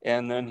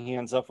 And then he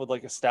ends up with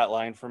like a stat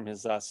line from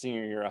his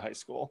senior year of high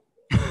school.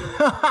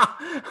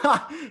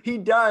 He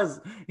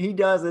does.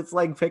 It's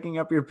like picking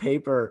up your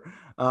paper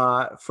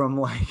from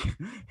like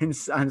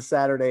on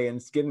Saturday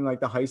and getting like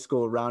the high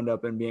school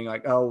roundup and being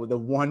like, oh, the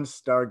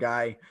 1-star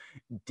guy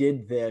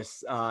did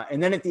this.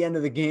 And then at the end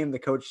of the game, the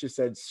coach just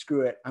said,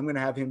 screw it. I'm going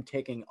to have him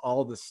taking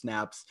all the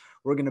snaps.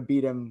 We're going to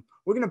beat him.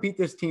 We're going to beat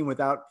this team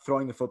without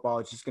throwing the football.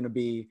 It's just going to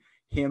be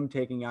him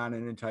taking on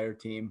an entire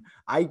team.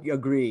 I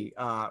agree.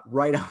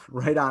 Right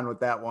on with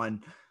that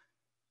one.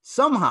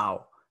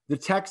 Somehow, the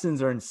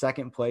Texans are in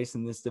second place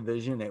in this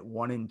division at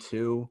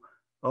 1-2.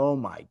 Oh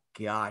my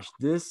gosh,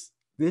 this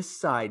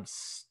side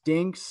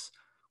stinks.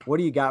 What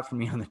do you got for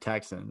me on the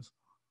Texans?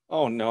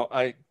 Oh no,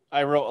 I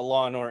I wrote a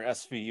Law and Order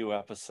SVU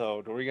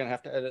episode. Are we gonna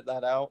have to edit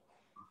that out?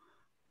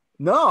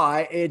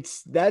 No,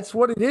 that's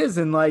what it is.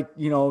 And like,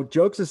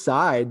 jokes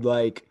aside,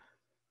 like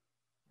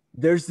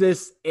there's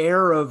this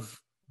air of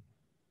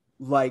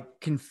like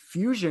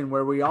confusion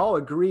where we all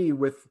agree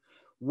with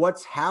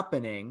what's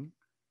happening,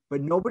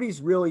 but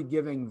nobody's really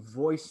giving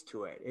voice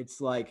to it.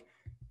 It's like,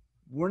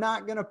 we're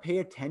not going to pay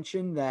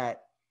attention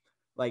that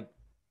like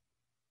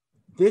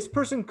this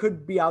person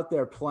could be out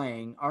there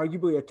playing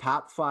arguably a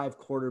top 5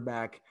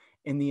 quarterback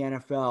in the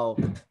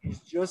NFL. Is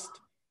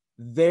just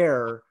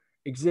there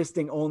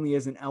existing only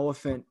as an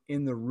elephant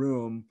in the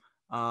room.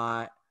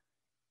 I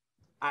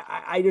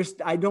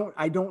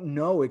don't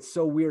know. It's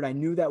so weird. I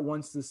knew that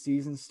once the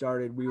season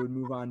started, we would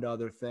move on to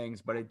other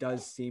things, but it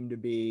does seem to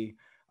be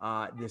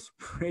this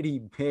pretty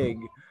big,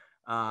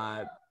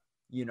 third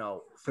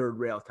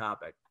rail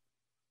topic.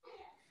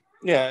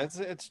 Yeah,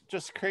 it's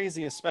just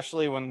crazy,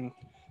 especially when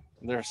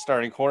their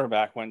starting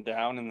quarterback went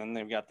down, and then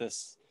they've got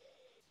this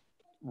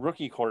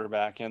rookie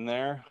quarterback in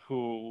there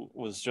who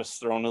was just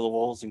thrown to the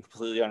wolves and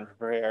completely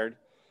unprepared.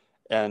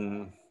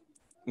 And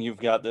you've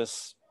got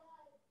this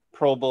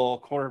Pro Bowl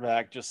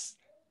quarterback just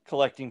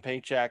collecting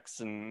paychecks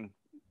and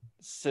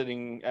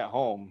sitting at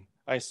home.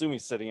 I assume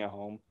he's sitting at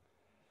home.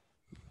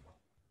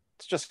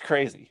 It's just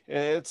crazy.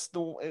 It's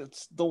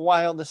the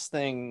wildest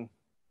thing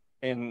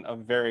in a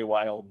very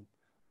wild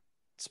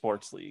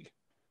sports league.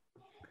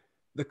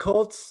 The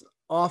Colts,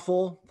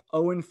 awful,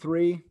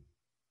 0-3.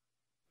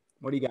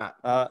 What do you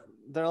got?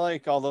 They're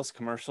like all those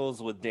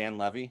commercials with Dan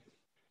Levy.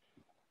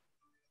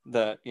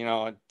 That,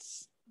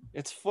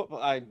 it's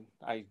football.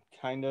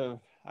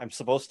 I'm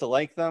supposed to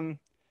like them,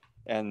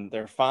 and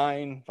they're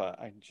fine, but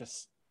I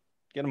just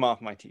get them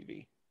off my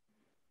TV.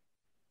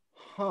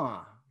 Huh?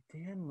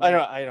 Dan Levy.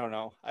 I don't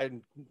know. I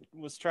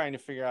was trying to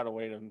figure out a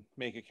way to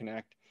make it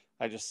connect.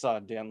 I just saw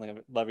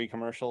Dan Levy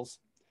commercials,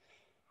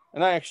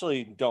 and I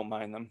actually don't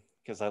mind them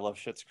because I love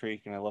Schitt's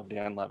Creek and I love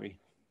Dan Levy.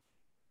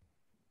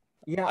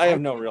 Yeah, I have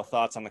no real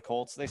thoughts on the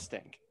Colts. They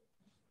stink.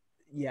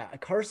 Yeah, the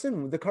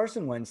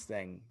Carson Wentz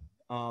thing,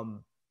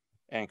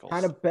 ankles,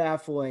 kind of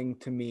baffling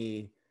to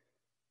me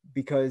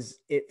because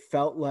it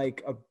felt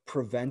like a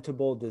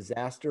preventable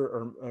disaster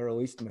or at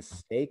least a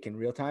mistake in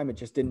real time. It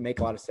just didn't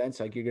make a lot of sense.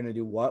 Like, you're going to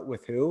do what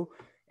with who?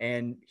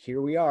 And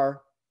here we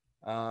are.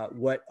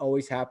 What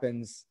always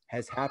happens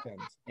has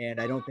happened. And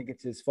I don't think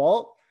it's his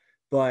fault,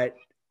 but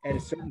at a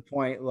certain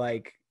point,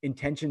 like,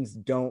 intentions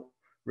don't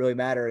really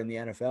matter in the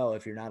NFL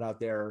if you're not out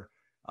there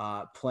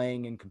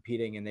playing and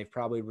competing. And they've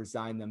probably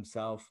resigned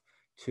themselves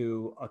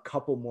to a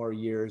couple more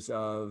years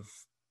of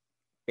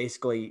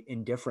basically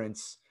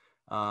indifference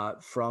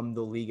from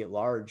the league at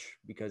large,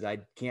 because I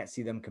can't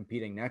see them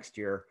competing next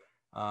year.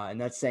 And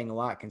that's saying a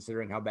lot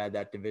considering how bad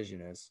that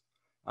division is.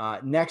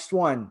 Next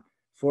one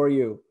for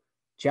you,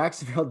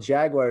 Jacksonville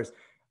Jaguars.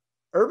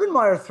 Urban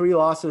Meyer, 3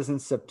 losses in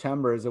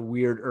September is a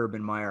weird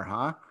Urban Meyer,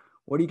 huh?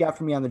 What do you got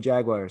for me on the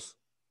Jaguars?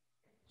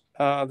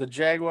 The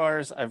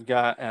Jaguars I've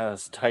got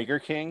as Tiger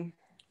King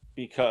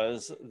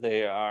because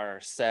they are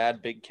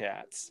sad big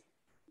cats.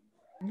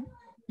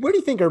 Where do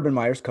you think Urban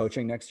Meyer's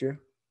coaching next year?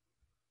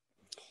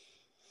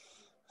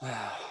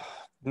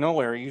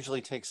 Nowhere. He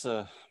usually takes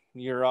a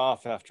year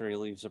off after he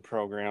leaves a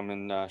program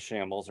in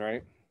shambles,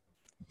 right?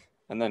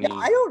 And then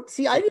I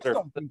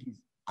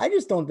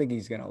just don't think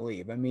he's going to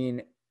leave. I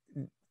mean,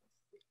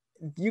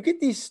 you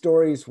get these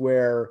stories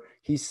where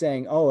he's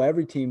saying, "Oh,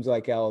 every team's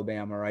like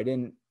Alabama," or "I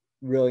didn't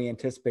really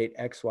anticipate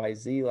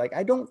XYZ." Like,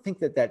 I don't think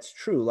that that's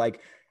true.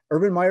 Like,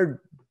 Urban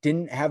Meyer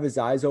didn't have his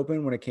eyes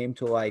open when it came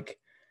to like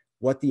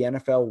what the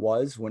NFL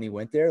was when he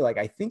went there. Like,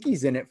 I think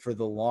he's in it for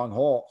the long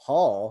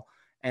haul.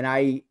 And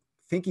I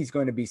think he's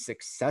going to be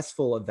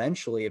successful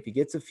eventually if he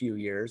gets a few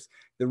years.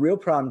 The real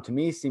problem to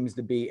me seems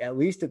to be, at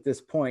least at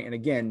this point, and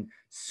again,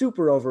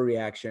 super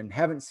overreaction,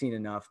 haven't seen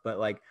enough, but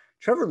like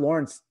Trevor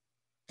Lawrence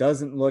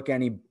doesn't look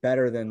any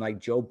better than like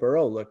Joe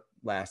Burrow looked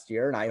last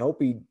year. And I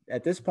hope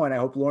at this point, I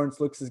hope Lawrence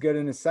looks as good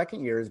in his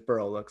second year as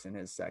Burrow looks in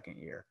his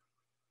second year.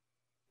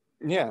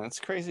 Yeah, that's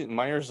crazy.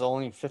 Meyer's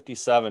only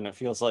 57. It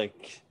feels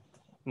like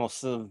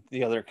most of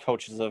the other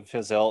coaches of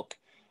his ilk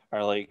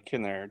are like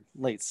in their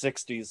late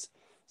 60s.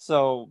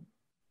 So,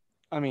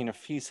 I mean,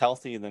 if he's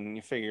healthy, then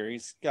you figure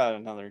he's got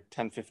another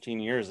 10,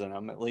 15 years in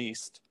him at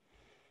least.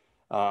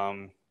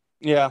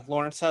 Yeah,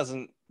 Lawrence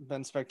hasn't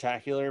been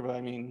spectacular, but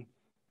I mean,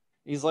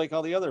 he's like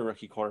all the other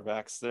rookie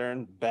quarterbacks. They're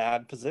in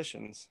bad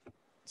positions.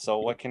 So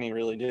what can he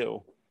really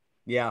do?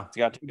 Yeah.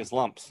 He's got to take his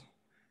lumps.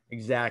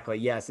 Exactly.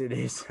 Yes, it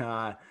is.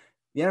 The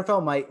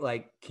NFL might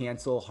like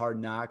cancel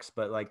Hard Knocks,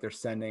 but like they're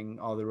sending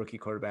all the rookie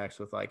quarterbacks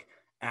with like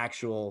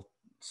actual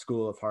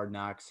school of Hard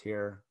Knocks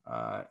here.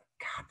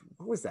 God,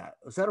 what was that?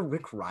 Was that a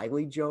Rick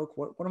Riley joke?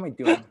 What am I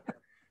doing?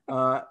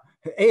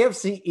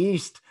 AFC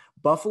East,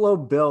 Buffalo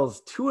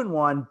Bills,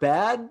 2-1,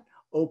 bad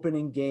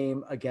opening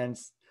game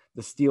against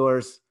the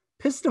Steelers.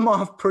 Pissed them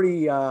off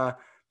pretty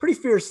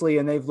fiercely,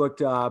 and they've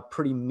looked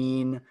pretty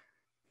mean.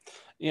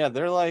 Yeah,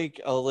 they're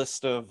like a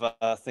list of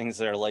things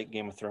that are like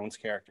Game of Thrones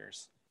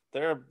characters.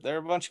 They're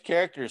a bunch of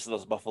characters,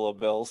 those Buffalo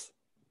Bills,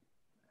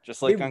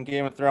 just like on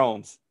Game of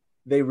Thrones.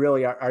 They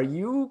really are.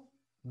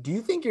 Do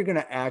you think you're going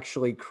to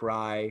actually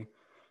cry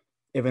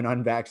if an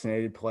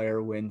unvaccinated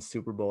player wins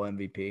Super Bowl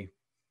MVP?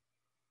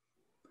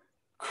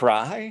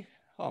 Cry?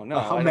 Oh no,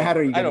 How mad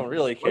are you I going don't to be?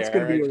 really What's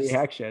going to care. be your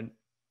reaction?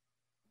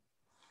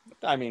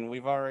 I mean, we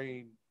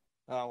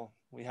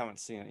haven't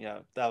seen it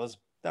yet. That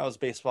was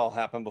baseball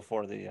happened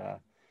before the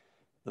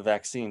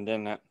vaccine,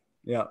 didn't it?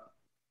 Yeah.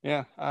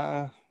 Yeah.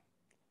 I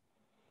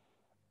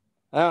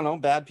don't know.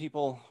 Bad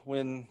people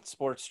win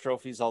sports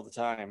trophies all the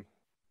time.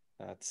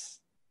 It's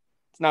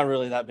not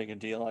really that big a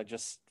deal. I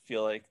just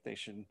feel like they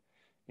should,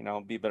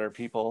 be better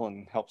people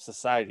and help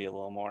society a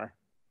little more.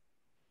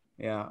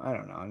 Yeah, I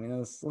don't know. I mean,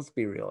 let's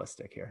be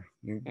realistic here.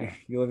 Yeah.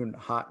 You live in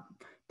hot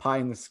pie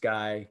in the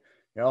sky.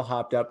 You're all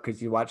hopped up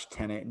because you watched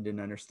Tenet and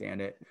didn't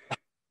understand it.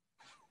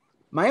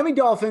 Miami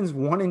Dolphins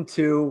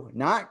 1-2,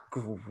 not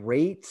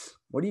great.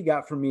 What do you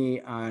got for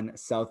me on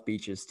South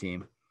Beach's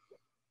team?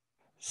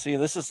 See,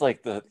 this is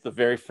like the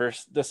very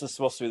first. This is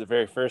supposed to be the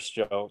very first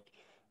joke.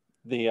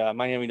 The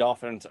Miami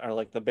Dolphins are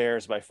like the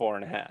Bears by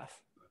 4.5.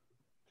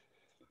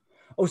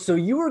 Oh, so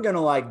you were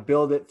gonna like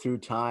build it through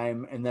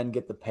time and then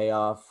get the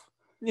payoff.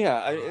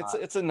 Yeah,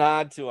 it's a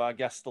nod to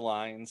guess the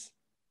lines.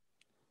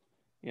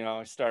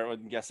 I start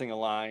with guessing a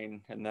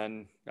line, and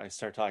then I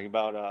start talking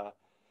about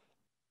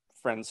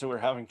friends who are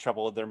having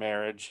trouble with their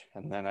marriage,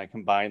 and then I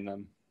combine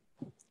them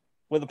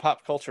with a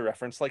pop culture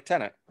reference like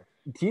Tenet.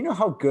 Do you know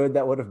how good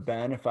that would have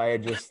been if I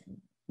had just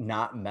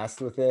not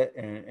messed with it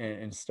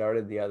and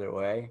started the other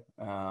way?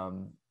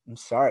 I'm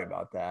sorry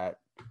about that.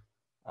 It's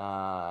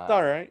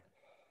all right.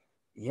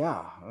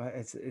 Yeah,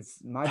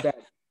 it's my bad.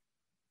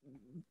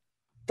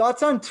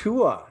 Thoughts on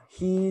Tua?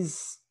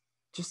 He's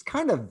just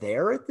kind of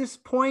there at this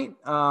point.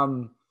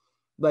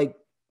 Like,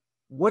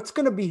 what's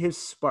going to be his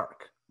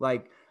spark?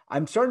 Like,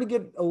 I'm starting to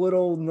get a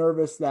little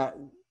nervous that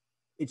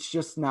it's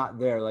just not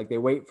there. Like, they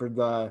wait for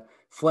the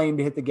flame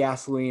to hit the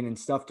gasoline and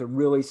stuff to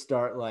really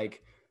start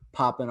like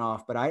popping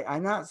off. But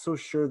I'm not so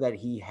sure that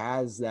he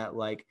has that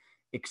like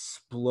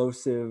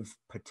explosive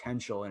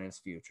potential in his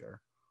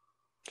future.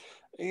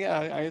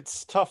 Yeah,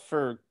 it's tough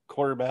for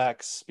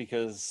quarterbacks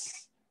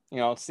because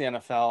it's the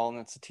NFL and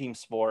it's a team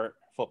sport,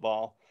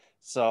 football.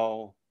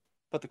 So,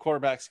 but the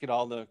quarterbacks get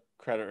all the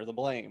credit or the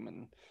blame.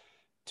 And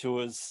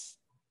Tua's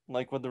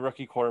like with the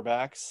rookie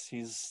quarterbacks,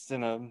 he's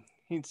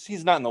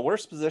not in the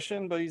worst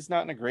position, but he's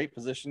not in a great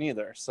position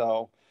either.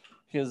 So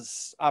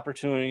his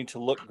opportunity to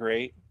look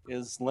great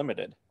is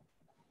limited.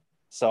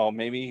 So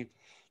maybe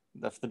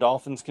if the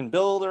Dolphins can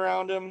build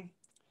around him,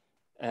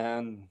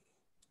 and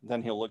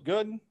then he'll look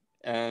good.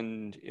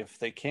 And if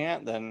they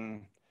can't,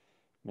 then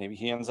maybe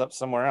he ends up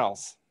somewhere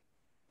else.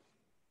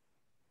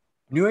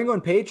 New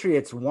England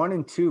Patriots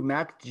 1-2.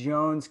 Mac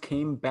Jones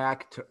came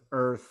back to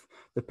earth.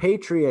 The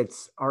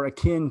Patriots are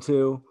akin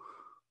to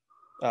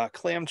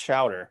clam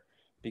chowder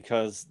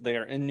because they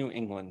are in New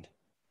England.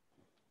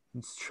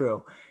 It's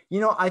true.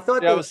 I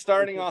thought I was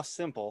starting off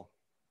simple.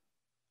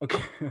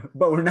 Okay,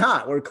 but we're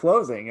not. We're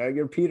closing.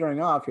 You're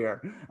petering off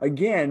here.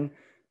 Again,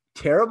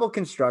 terrible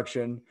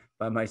construction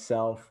by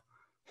myself.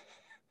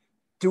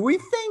 Do we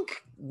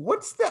think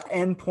what's the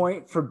end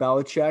point for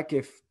Belichick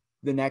if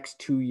the next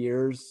 2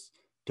 years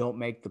don't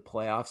make the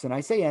playoffs? And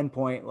I say end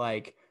point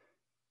like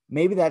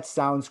maybe that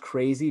sounds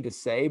crazy to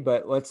say,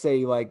 but let's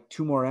say like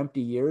 2 more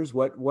empty years.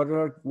 What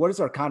is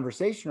our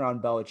conversation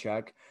around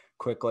Belichick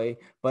quickly,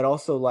 but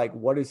also like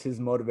what is his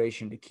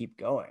motivation to keep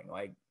going?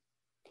 Like,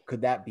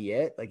 could that be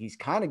it? Like he's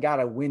kind of got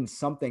to win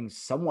something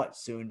somewhat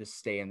soon to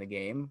stay in the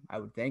game, I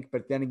would think.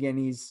 But then again,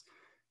 he's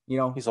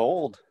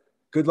old.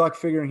 Good luck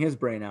figuring his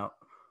brain out.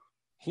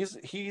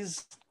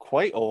 He's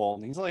quite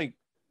old. He's like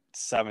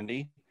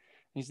 70.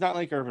 He's not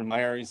like Urban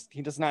Meyer.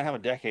 He does not have a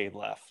decade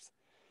left.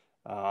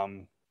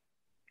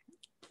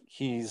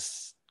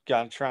 He's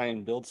got to try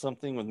and build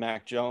something with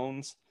Mac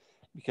Jones,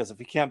 because if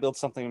he can't build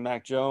something with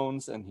Mac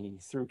Jones and he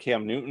threw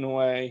Cam Newton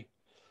away,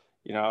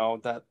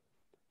 the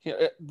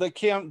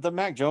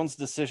Mac Jones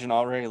decision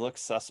already looks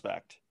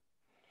suspect.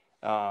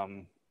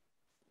 I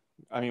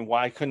mean,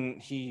 why couldn't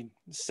he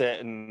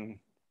sit? And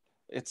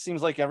it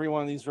seems like every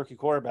one of these rookie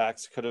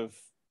quarterbacks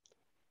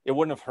it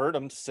wouldn't have hurt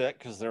them to sit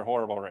because they're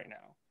horrible right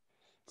now.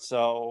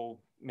 So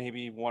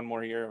maybe one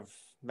more year of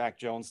Mac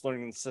Jones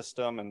learning the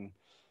system and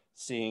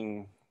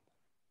seeing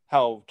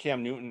how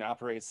Cam Newton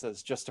operates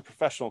as just a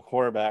professional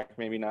quarterback,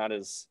 maybe not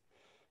as,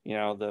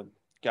 the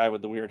guy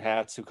with the weird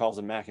hats who calls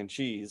him mac and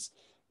cheese,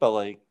 but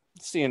like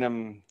seeing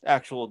him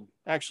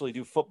actually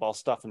do football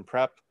stuff in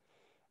prep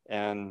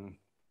and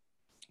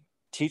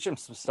teach him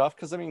some stuff.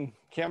 Because, I mean,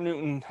 Cam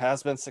Newton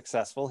has been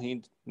successful.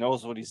 He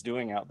knows what he's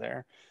doing out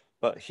there,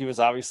 but he was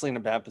obviously in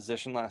a bad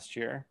position last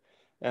year.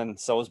 And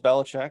so was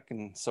Belichick,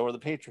 and so are the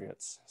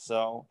Patriots.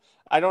 So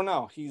I don't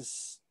know.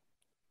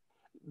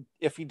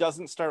 If he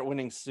doesn't start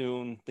winning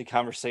soon, the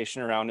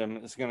conversation around him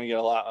is going to get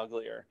a lot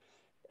uglier,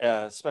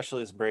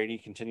 especially as Brady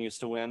continues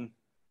to win,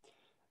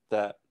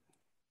 that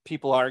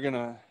people are going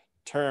to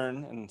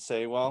turn and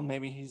say, well,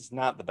 maybe he's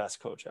not the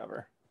best coach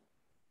ever.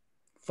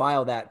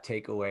 file that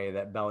takeaway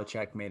that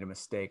Belichick made a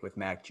mistake with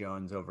Mac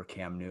Jones over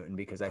Cam Newton,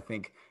 because I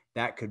think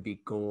that could be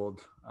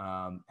gold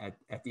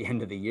at the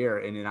end of the year.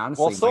 And it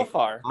honestly,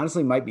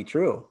 honestly might be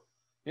true.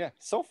 Yeah.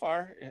 So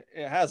far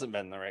it hasn't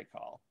been the right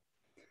call.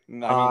 I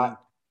mean,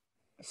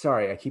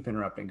 sorry, I keep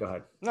interrupting. Go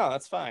ahead. No,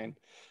 that's fine.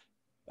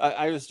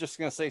 I was just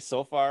going to say,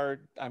 so far,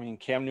 I mean,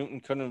 Cam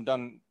Newton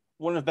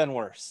wouldn't have been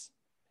worse.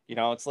 You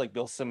know, it's like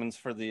Bill Simmons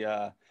for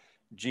the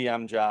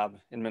GM job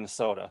in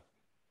Minnesota.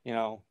 You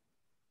know,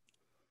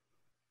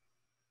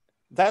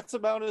 that's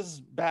about as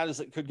bad as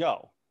it could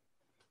go.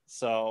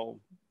 So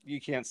you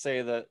can't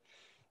say that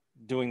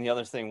doing the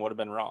other thing would have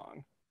been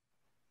wrong.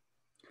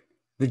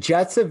 The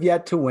Jets have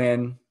yet to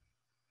win,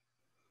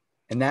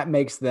 and that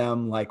makes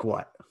them like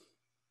what?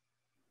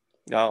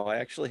 No, I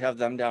actually have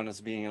them down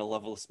as being in a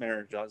loveless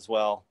marriage as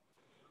well.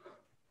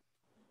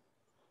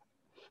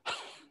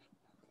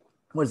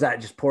 Was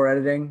that just poor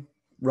editing?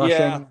 Rushing?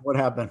 Yeah. What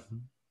happened?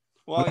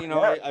 Well, you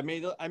know, I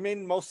made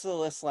most of the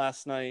list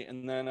last night,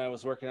 and then I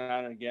was working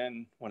on it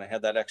again when I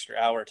had that extra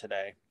hour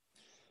today,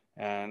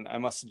 and I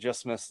must have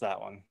just missed that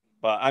one.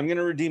 But I'm going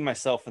to redeem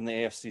myself in the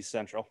AFC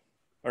Central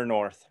or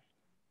North.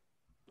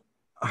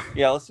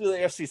 Yeah, let's do the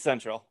AFC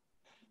Central.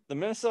 The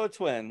Minnesota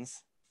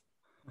Twins.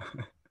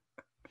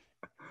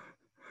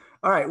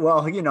 All right.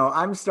 Well, you know,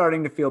 I'm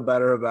starting to feel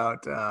better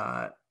about,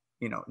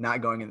 you know,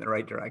 not going in the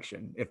right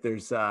direction if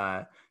there's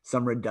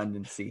some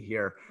redundancy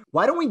here.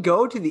 Why don't we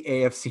go to the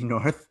AFC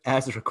North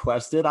as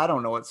requested? I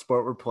don't know what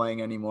sport we're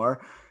playing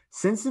anymore.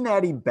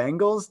 Cincinnati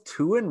Bengals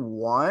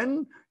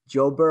 2-1.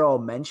 Joe Burrow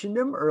mentioned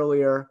him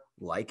earlier.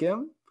 Like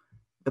him.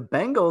 The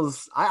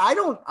Bengals, I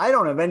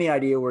don't have any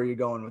idea where you're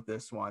going with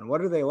this one.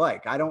 What are they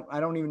like? I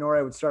don't even know where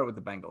I would start with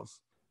the Bengals.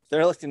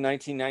 They're like the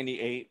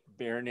 1998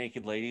 Bare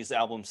Naked Ladies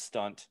album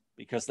stunt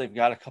because they've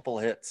got a couple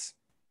of hits.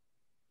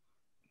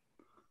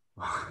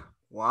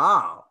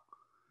 Wow.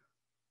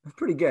 That's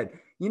pretty good.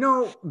 You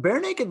know, Bare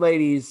Naked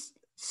Ladies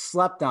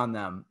slept on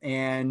them,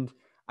 and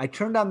I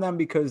turned on them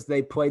because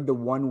they played the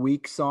 1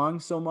 week song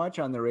so much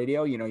on the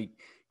radio. You know,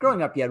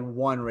 growing up, you had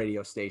one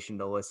radio station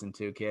to listen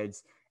to,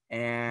 kids.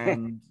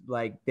 And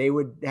like they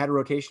had a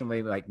rotation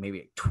of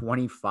maybe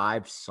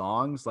 25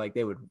 songs. Like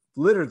they would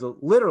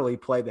literally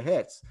play the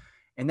hits.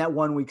 And that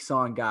 1 week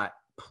song got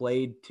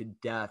played to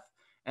death.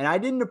 And I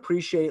didn't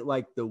appreciate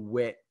like the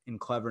wit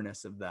and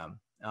cleverness of them.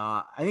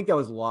 I think that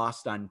was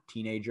lost on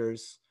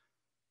teenagers.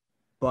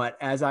 But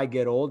as I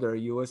get older,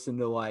 you listen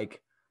to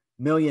like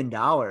 $1 Million.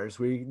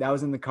 That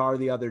was in the car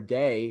the other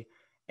day,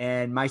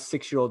 and my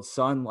 6-year-old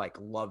son like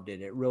loved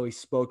it. It really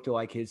spoke to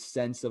like his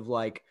sense of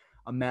like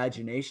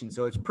imagination.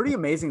 So it's pretty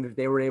amazing that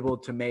they were able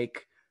to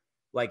make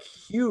like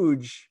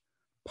huge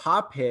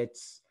pop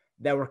hits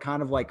that were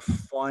kind of like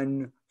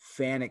fun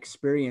fan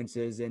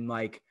experiences in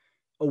like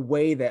a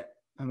way that,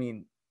 I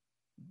mean,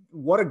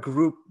 what a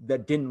group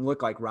that didn't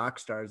look like rock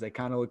stars. They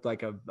kind of looked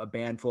like a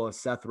band full of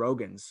Seth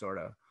Rogans, sort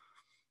of.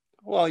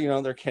 Well, you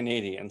know, they're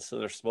Canadian, so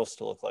they're supposed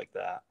to look like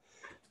that.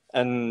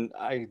 And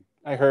I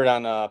heard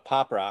on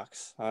Pop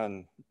Rocks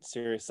on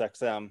Sirius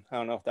XM. I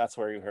don't know if that's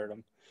where you heard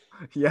them.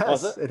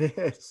 Yes, it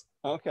is.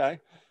 Okay.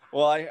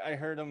 Well, I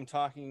heard them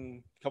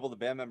talking, a couple of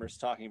the band members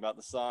talking about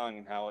the song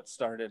and how it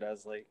started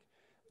as like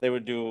they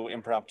would do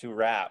impromptu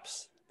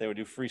raps. They would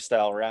do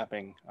freestyle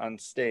rapping on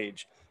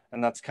stage.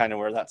 And that's kind of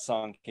where that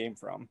song came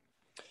from.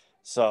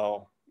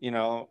 So, you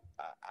know,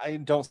 I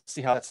don't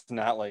see how that's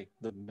not like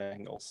the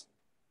Bengals.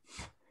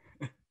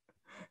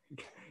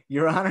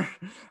 Your Honor,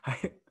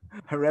 I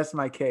rest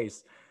my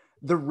case.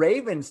 The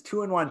Ravens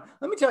 2-1.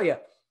 Let me tell you,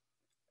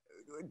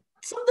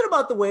 something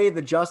about the way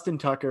the Justin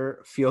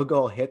Tucker field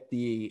goal hit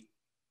the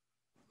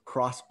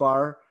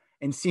crossbar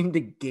and seemed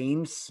to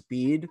gain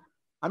speed.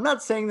 I'm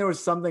not saying there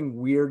was something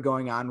weird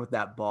going on with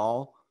that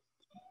ball,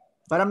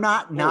 but I'm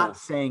not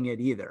saying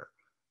it either.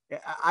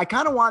 I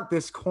kind of want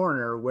this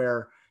corner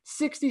where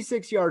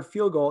 66-yard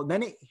field goal,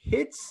 then it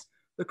hits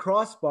the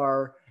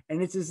crossbar,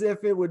 and it's as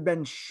if it would have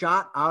been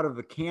shot out of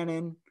a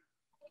cannon.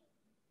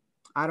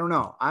 I don't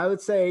know. I would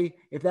say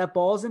if that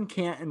ball's in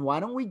Canton, why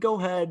don't we go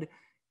ahead,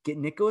 get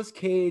Nicolas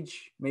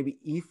Cage, maybe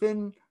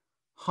Ethan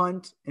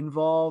Hunt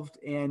involved,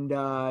 and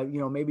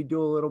maybe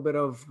do a little bit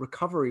of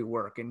recovery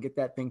work and get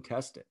that thing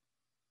tested.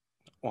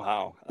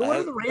 Wow. So what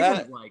are the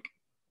Ravens like?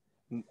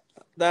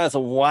 That is a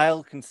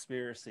wild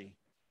conspiracy.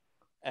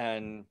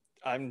 And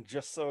I'm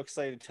just so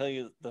excited to tell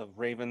you the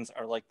Ravens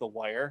are like The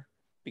Wire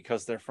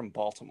because they're from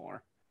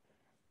Baltimore.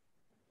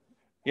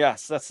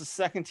 Yes, that's the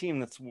second team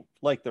that's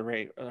like the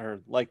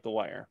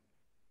Wire.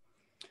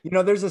 You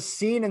know, there's a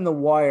scene in The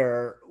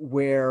Wire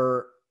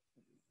where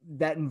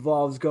that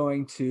involves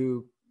going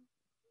to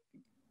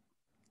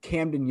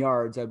Camden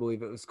Yards, I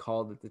believe it was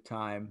called at the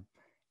time,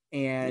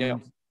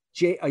 and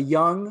a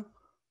young,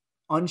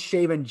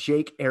 unshaven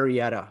Jake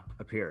Arrieta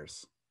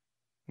appears.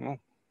 Oh.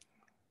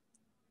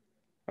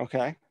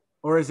 Okay.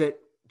 Or is it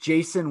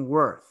Jason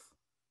Worth?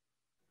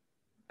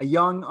 A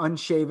young,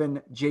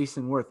 unshaven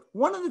Jason Worth.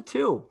 One of the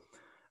two.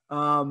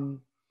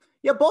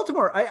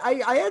 Baltimore.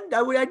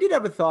 I did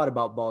have a thought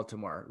about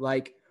Baltimore.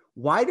 Like,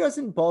 why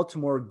doesn't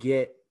Baltimore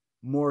get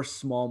more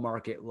small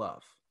market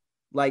love?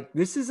 Like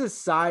this is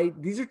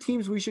these are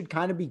teams we should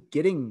kind of be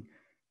getting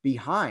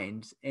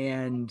behind.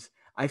 And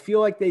I feel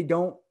like they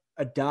don't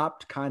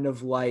adopt kind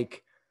of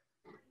like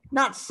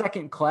not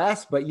second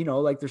class, but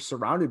like they're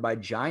surrounded by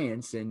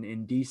giants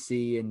in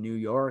DC and New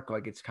York.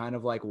 Like it's kind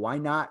of like, why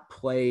not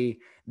play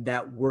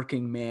that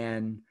working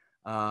man,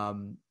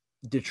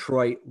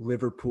 Detroit,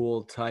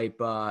 Liverpool type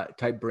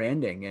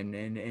branding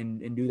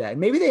and do that. And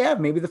maybe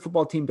maybe the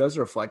football team does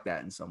reflect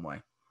that in some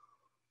way.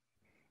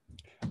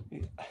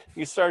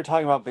 You started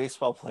talking about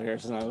baseball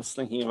players, and I was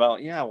thinking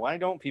about, why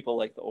don't people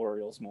like the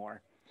Orioles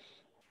more?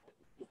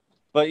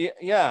 But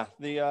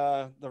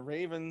the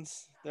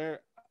Ravens,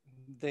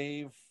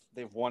 they've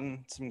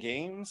won some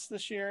games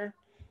this year.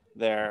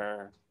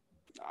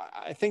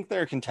 I think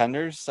they're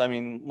contenders. I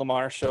mean,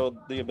 Lamar showed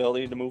the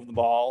ability to move the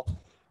ball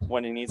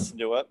when he needs to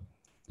do it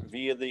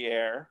via the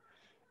air,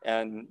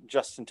 and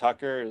Justin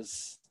Tucker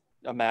is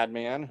a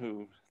madman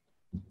who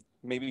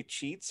maybe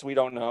cheats. We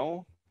don't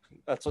know.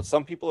 That's what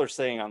some people are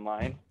saying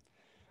online.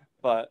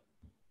 But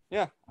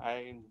yeah,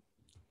 I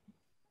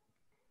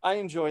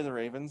enjoy the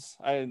Ravens.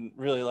 I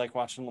really like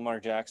watching Lamar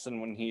Jackson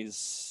when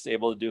he's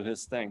able to do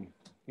his thing.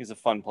 He's a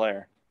fun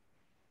player.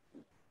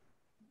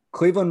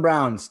 Cleveland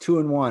Browns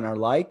 2-1 are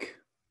like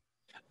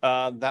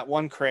that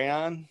one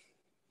crayon,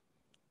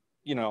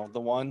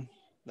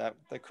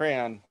 the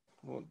crayon,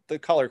 the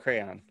color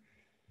crayon.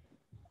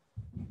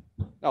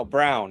 Oh,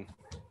 brown.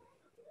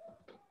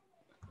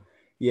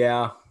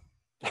 Yeah.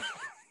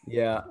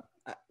 Yeah.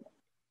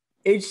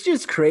 It's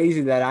just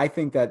crazy that I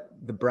think that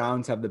the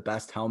Browns have the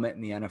best helmet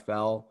in the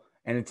NFL,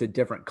 and it's a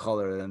different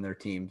color than their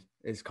team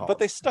is called. But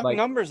they stuck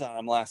numbers on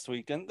them last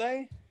week, didn't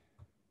they?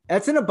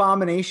 That's an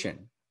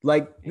abomination.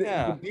 Like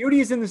the beauty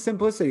is in the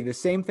simplicity. The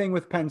same thing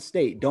with Penn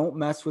State. Don't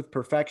mess with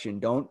perfection.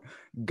 Don't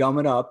gum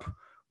it up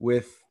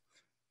with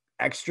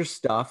extra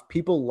stuff.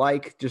 People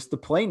like just the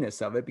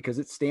plainness of it because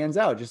it stands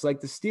out, just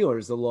like the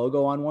Steelers, the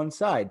logo on one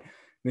side.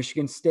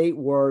 Michigan State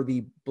wore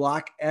the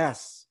block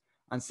S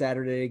on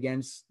Saturday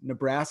against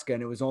Nebraska,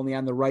 and it was only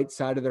on the right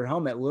side of their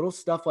helmet. Little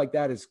stuff like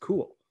that is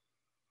cool.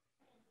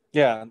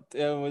 Yeah,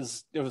 it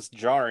was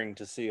jarring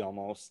to see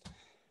almost.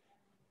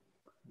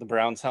 The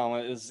Browns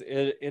helmet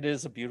it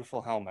is a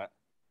beautiful helmet,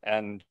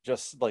 and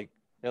just like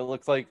it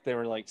looked like they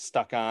were like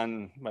stuck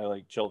on by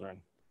like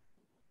children.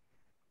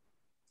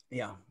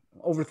 Yeah,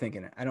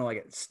 overthinking it. I don't like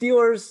it.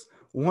 Steelers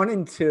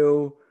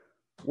 1-2.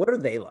 What are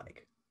they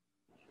like?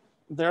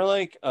 They're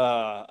like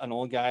an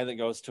old guy that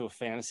goes to a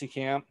fantasy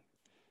camp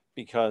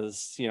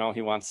because he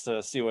wants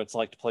to see what it's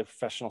like to play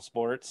professional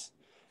sports,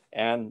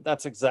 and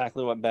that's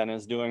exactly what Ben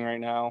is doing right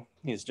now.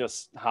 He's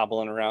just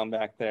hobbling around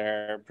back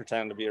there,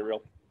 pretending to be a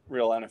real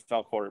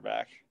NFL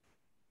quarterback.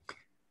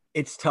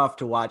 It's tough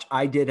to watch.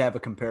 I did have a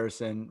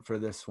comparison for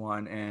this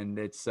one, and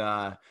it's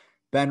Ben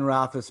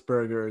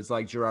Roethlisberger is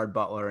like Gerard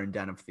Butler in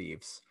Den of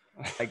Thieves.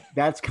 Like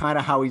that's kind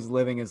of how he's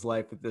living his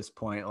life at this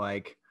point.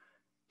 Like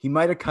he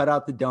might have cut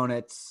out the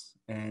donuts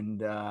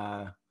and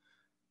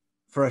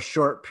for a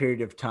short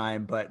period of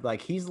time, but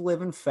like he's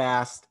living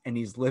fast and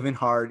he's living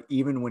hard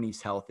even when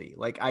he's healthy.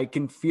 Like I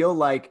can feel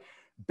like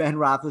Ben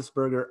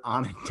Roethlisberger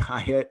on a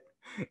diet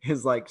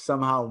is like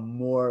somehow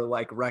more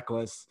like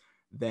reckless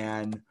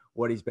than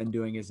what he's been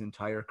doing his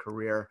entire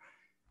career.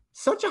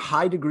 Such a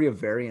high degree of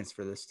variance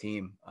for this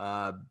team.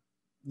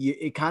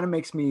 It kind of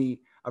makes me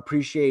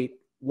appreciate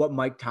what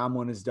Mike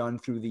Tomlin has done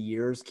through the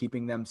years,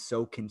 keeping them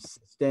so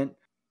consistent.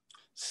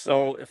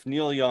 So if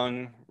Neil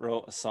Young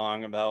wrote a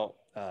song about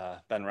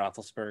Ben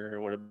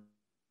Roethlisberger, would it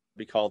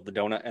be called The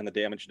Donut and the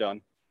Damage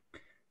Done?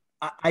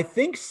 I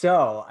think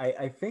so.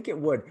 I think it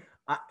would.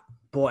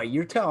 Boy,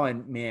 you're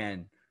telling,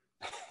 man,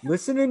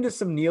 listening to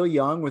some Neil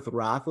Young with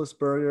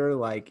Roethlisberger,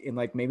 like in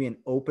like maybe an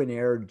open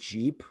air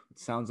Jeep,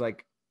 sounds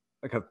like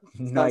a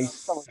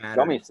nice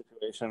dummy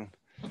situation.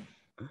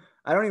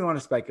 I don't even want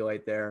to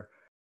speculate there.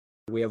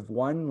 We have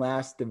one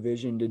last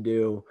division to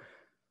do.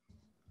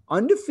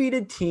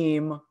 Undefeated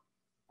team.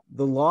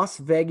 The Las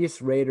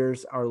Vegas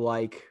Raiders are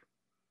like,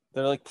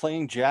 they're like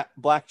playing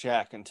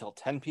blackjack until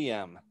 10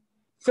 p.m.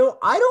 So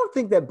I don't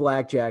think that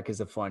blackjack is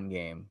a fun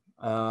game.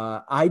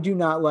 I do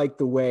not like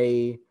the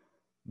way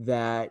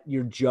that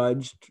you're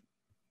judged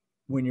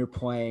when you're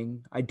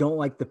playing. I don't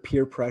like the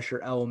peer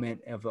pressure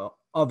element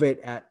of it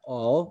at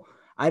all.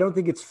 I don't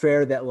think it's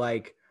fair that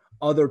like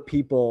other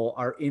people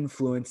are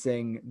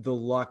influencing the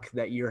luck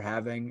that you're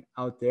having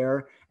out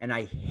there. And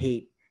I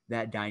hate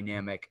that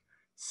dynamic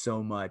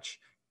so much.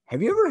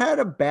 Have you ever had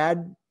a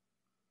bad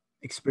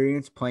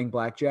experience playing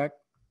blackjack?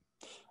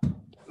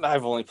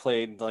 I've only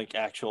played like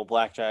actual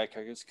blackjack.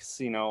 I guess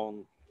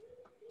casino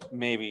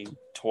maybe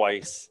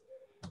twice.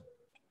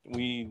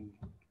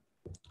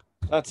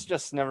 That's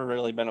just never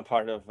really been a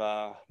part of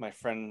my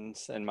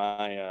friends and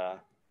my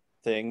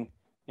thing.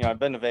 I've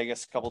been to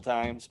Vegas a couple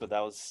times, but that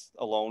was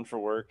alone for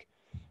work.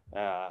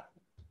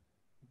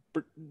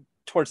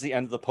 Towards the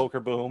end of the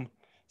poker boom,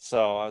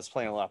 so I was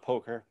playing a lot of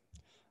poker.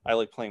 I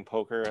like playing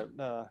poker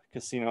at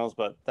casinos,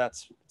 but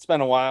it's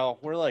been a while.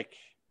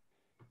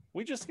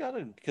 We just got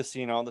a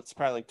casino that's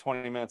probably like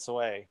 20 minutes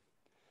away,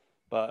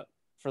 but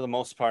for the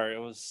most part, it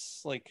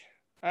was like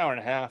hour and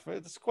a half.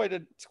 It's quite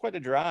a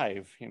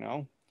drive,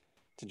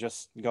 to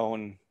just go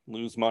and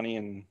lose money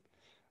and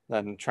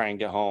then try and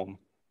get home.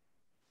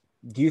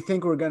 Do you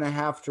think we're going to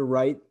have to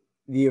write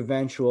the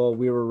eventual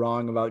 "we were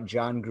wrong about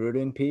John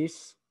Gruden"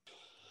 piece?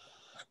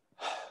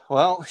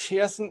 Well, he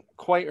hasn't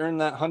quite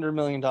earned that $100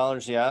 million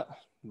yet,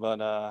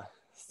 but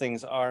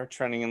things are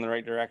trending in the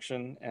right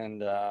direction,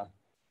 and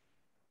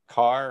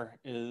Carr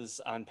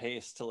is on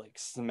pace to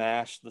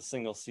smash the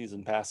single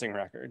season passing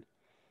record.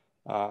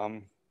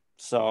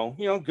 So,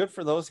 good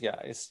for those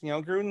guys.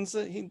 Gruden's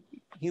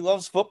he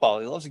loves football.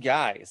 He loves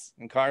guys,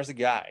 and Carr's a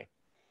guy.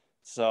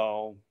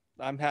 So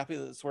I'm happy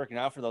that it's working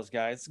out for those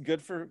guys.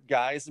 Good for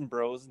guys and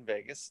bros in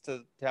Vegas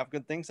to have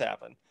good things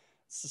happen.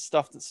 It's the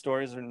stuff that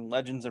stories and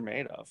legends are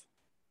made of.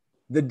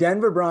 The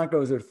Denver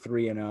Broncos are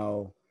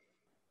 3-0.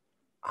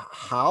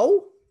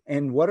 How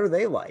and what are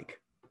they like?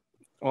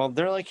 Well,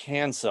 they're like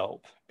hand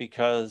soap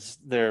because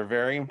they're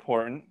very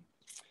important,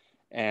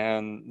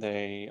 and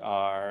they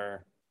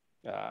are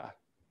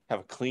have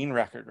a clean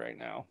record right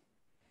now.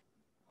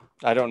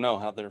 I don't know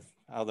how they're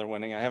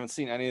winning. I haven't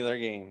seen any of their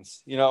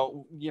games.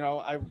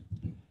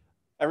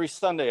 Every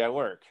Sunday I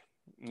work,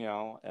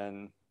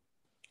 and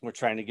we're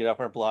trying to get up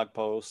our blog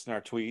posts and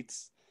our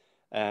tweets.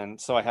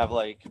 And so I have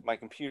my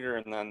computer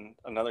and then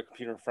another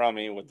computer in front of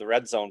me with the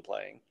Red Zone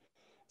playing.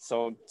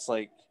 So it's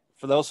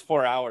for those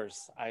 4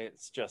 hours,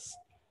 it's just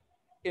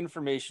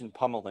information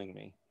pummeling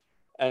me.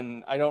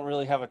 And I don't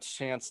really have a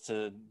chance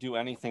to do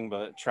anything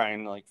but try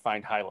and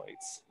find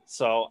highlights.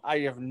 So I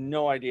have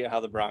no idea how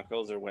the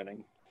Broncos are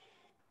winning.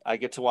 I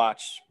get to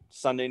watch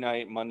Sunday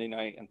night, Monday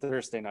night, and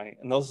Thursday night.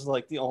 And those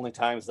are the only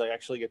times that I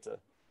actually get to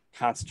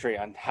concentrate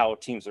on how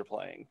teams are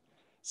playing.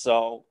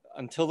 So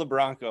until the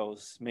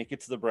Broncos make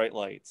it to the bright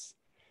lights,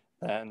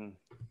 then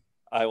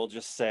I will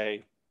just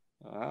say,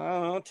 I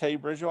don't know, Teddy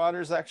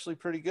Bridgewater is actually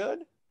pretty good.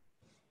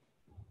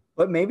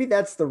 But maybe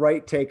that's the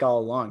right take all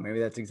along. Maybe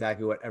that's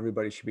exactly what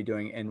everybody should be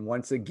doing. And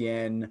once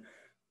again,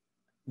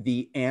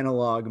 the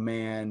analog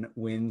man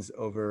wins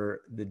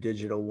over the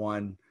digital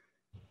one.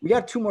 We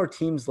got 2 more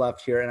teams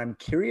left here, and I'm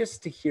curious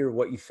to hear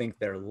what you think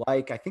they're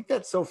like. I think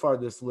that so far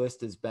this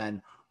list has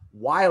been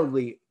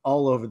wildly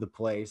all over the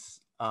place.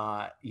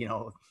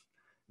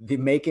 The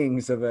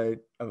makings of a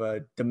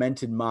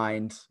demented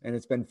mind, and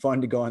it's been fun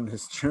to go on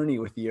this journey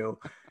with you.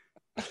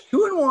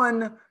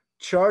 2-1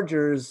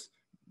 Chargers.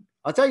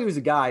 I'll tell you who's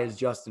a guy is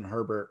Justin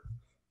Herbert,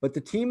 but the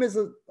team as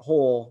a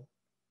whole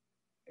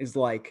is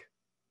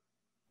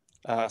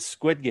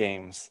Squid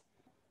Games.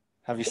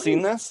 Have you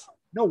seen this?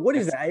 No, what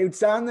is that?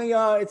 It's on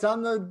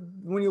the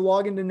when you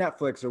log into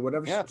Netflix or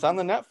whatever. Yeah, it's on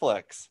the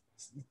Netflix.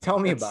 Tell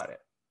me about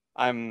it.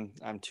 I'm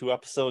 2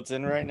 episodes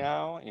in right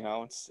now.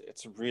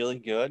 It's really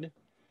good.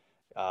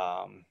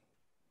 And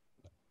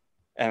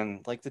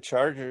the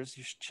Chargers,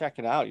 you should check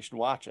it out. You should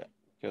watch it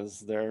because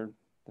they're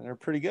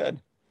pretty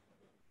good.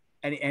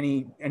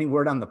 Any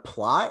word on the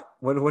plot?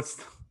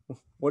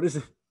 What is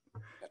it?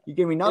 You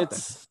gave me nothing.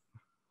 It's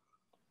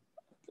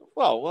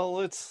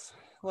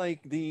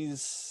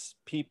these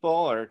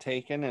people are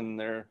taken and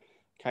they're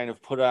kind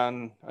of put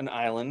on an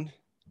island,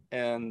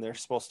 and they're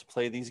supposed to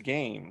play these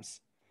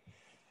games.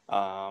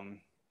 And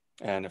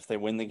if they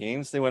win the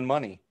games, they win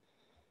money.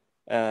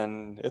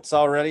 And it's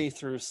already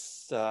through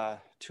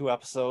 2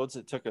 episodes.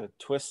 It took a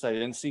twist I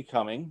didn't see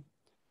coming,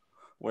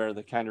 where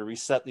they kind of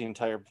reset the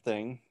entire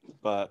thing,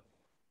 but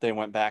they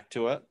went back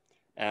to it.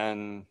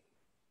 And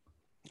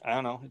I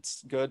don't know,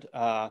 it's good.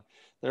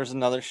 There's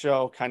another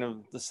show kind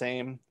of the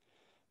same.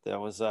 There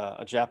was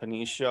a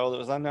Japanese show that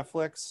was on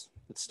Netflix.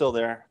 It's still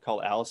there,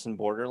 called Alice in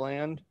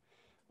Borderland,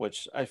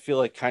 which I feel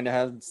like kind of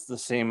has the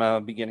same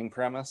beginning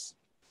premise.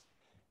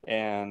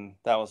 And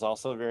that was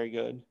also very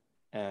good.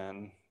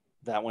 And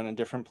that went a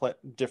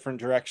different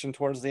direction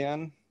towards the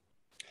end.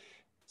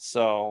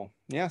 So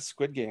yeah,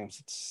 Squid Games.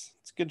 It's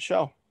a good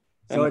show.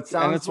 So it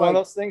sounds and it's one of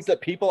those things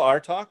that people are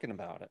talking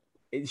about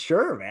it.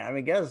 Sure, man.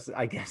 I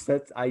guess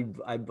that's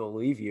I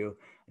believe you.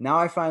 Now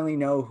I finally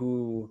know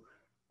who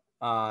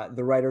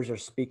the writers are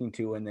speaking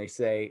to when they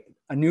say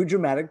a new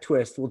dramatic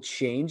twist will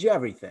change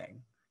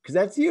everything. Because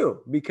that's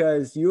you.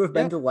 Because you have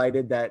been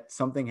delighted that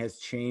something has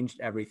changed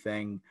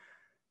everything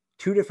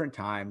 2 different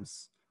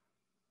times.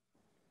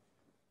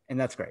 And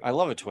that's great. I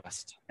love a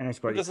twist. And I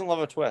support Who doesn't love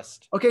a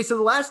twist? Okay, so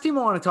the last team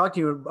I want to talk to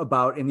you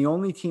about, and the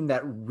only team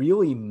that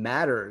really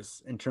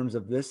matters in terms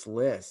of this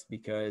list,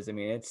 because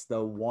it's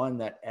the one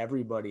that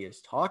everybody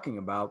is talking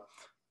about.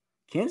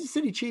 Kansas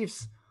City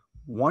Chiefs,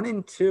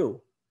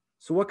 1-2.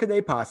 So what could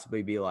they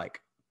possibly be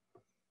like?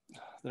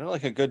 They're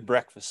like a good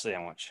breakfast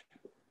sandwich,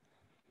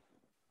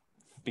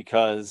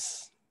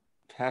 because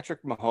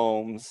Patrick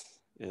Mahomes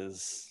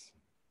is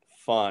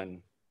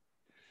fun.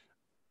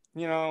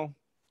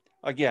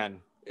 Again,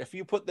 if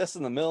you put this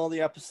in the middle of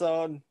the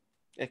episode,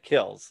 it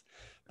kills.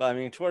 But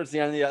towards the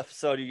end of the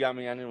episode, you got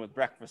me ending with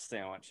breakfast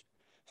sandwich.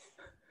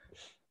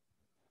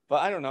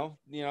 But I don't know.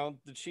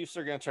 The Chiefs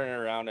are going to turn it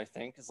around, I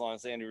think, as long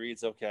as Andy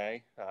Reid's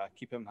okay.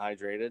 Keep him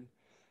hydrated.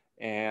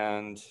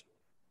 And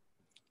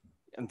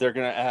they're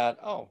going to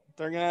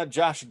add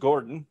Josh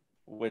Gordon,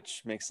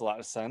 which makes a lot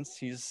of sense.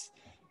 He's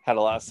had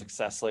a lot of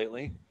success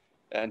lately,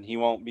 and he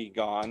won't be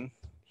gone.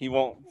 He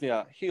won't.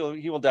 Yeah,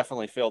 he will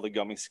definitely fail the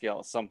gummy scale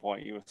at some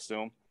point, you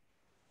assume.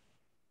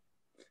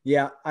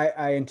 Yeah,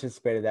 I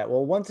anticipated that.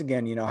 Well, once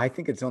again, I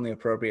think it's only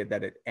appropriate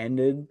that it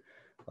ended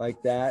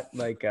like that.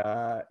 Like,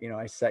 I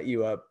set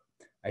you up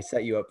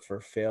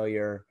for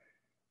failure.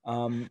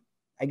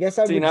 I guess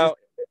I would.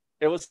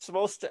 It was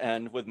supposed to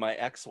end with my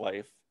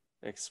ex-wife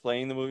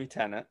explaining the movie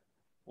Tenet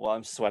while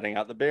I'm sweating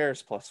out the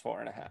Bears plus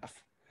 4.5.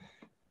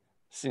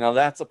 So,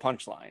 that's a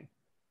punchline.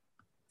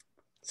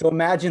 So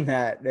imagine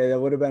that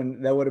would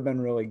have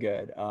been really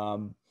good.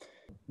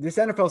 This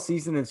NFL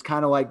season is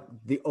kind of like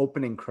the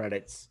opening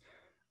credits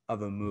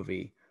of a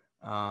movie.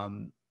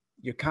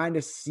 You're kind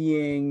of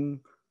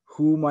seeing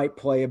who might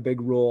play a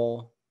big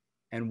role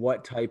and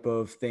what type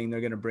of thing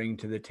they're going to bring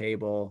to the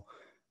table.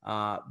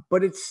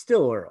 But it's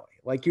still early.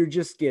 Like, you're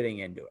just getting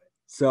into it.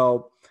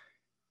 So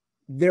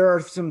there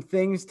are some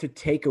things to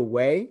take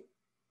away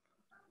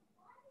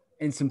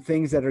and some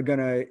things that are going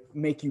to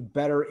make you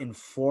better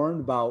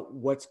informed about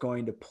what's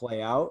going to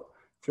play out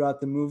throughout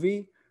the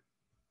movie.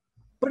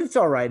 But it's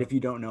all right if you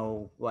don't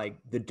know, like,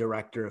 the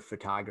director of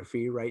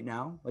photography right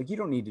now. Like, you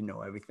don't need to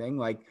know everything.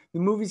 Like, the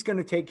movie's going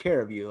to take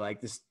care of you.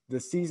 Like, the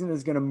season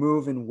is going to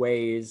move in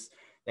ways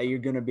that you're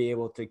going to be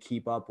able to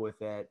keep up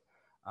with it.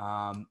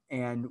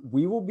 And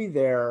we will be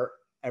there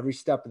every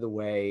step of the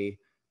way,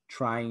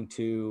 trying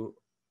to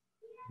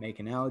make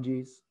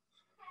analogies,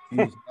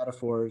 use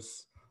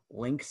metaphors,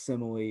 link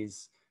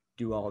similes,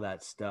 do all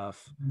that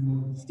stuff.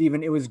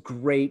 Stephen, it was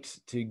great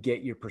to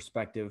get your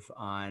perspective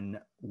on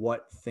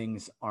what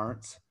things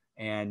aren't.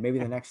 And maybe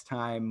the next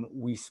time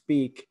we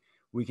speak,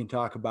 we can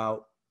talk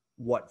about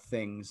what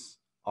things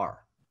are.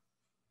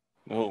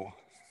 Oh,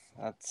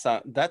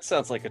 that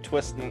sounds like a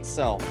twist in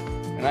itself,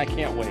 and I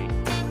can't wait.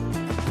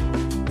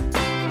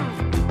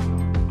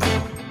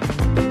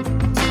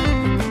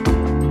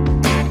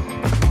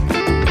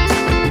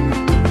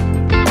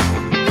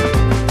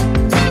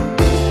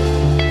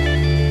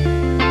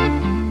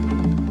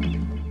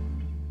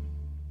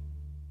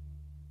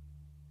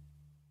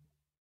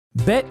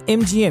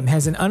 BetMGM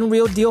has an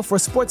unreal deal for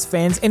sports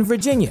fans in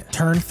Virginia.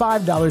 Turn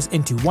 $5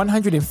 into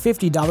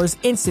 $150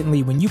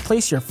 instantly when you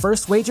place your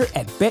first wager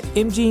at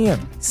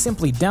BetMGM.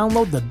 Simply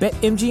download the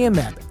BetMGM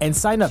app and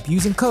sign up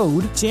using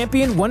code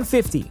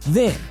Champion150.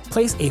 Then,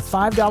 place a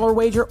 $5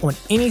 wager on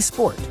any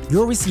sport.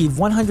 You'll receive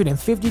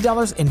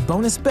 $150 in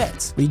bonus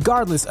bets,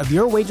 regardless of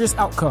your wager's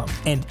outcome.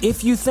 And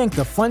if you think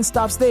the fun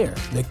stops there,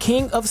 the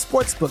King of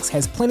Sportsbooks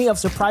has plenty of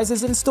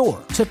surprises in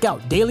store. Check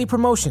out daily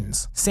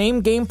promotions,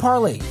 same-game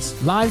parlays,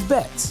 live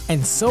bets,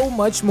 and so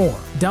much more.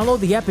 Download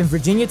the app in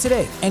Virginia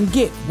today and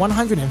get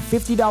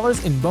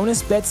 $150 in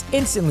bonus bets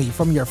instantly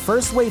from your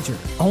first wager.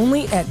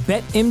 Only at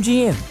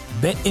BetMGM.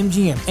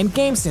 BetMGM and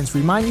GameSense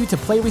remind you to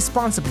play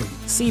responsibly.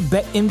 See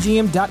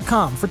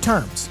BetMGM.com for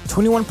terms.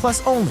 21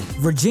 plus only.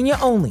 Virginia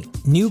only.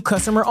 New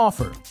customer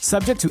offer.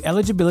 Subject to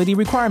eligibility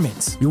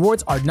requirements.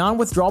 Rewards are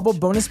non-withdrawable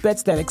bonus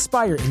bets that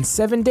expire in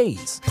 7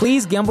 days.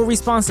 Please gamble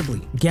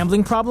responsibly.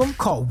 Gambling problem?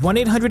 Call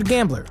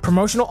 1-800-GAMBLER.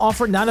 Promotional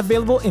offer not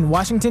available in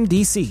Washington,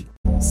 D.C.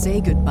 Say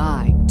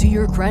goodbye to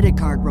your credit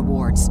card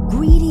rewards.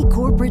 Greedy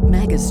corporate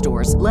mega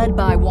stores, led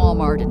by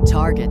Walmart and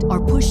Target,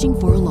 are pushing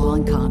for a law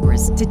in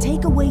Congress to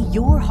take away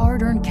your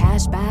hard-earned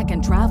cash back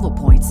and travel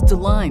points to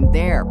line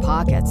their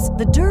pockets.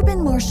 The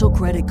Durbin-Marshall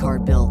credit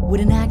card bill would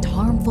enact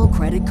harmful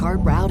credit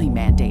card routing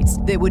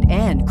mandates that would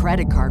end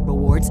credit card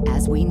rewards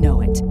as we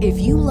know it. If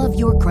you love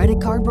your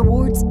credit card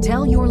rewards,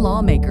 tell your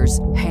lawmakers,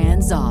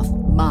 hands off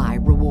my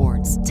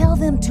rewards. Tell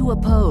them to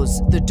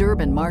oppose the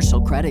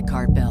Durbin-Marshall credit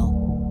card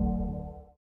bill.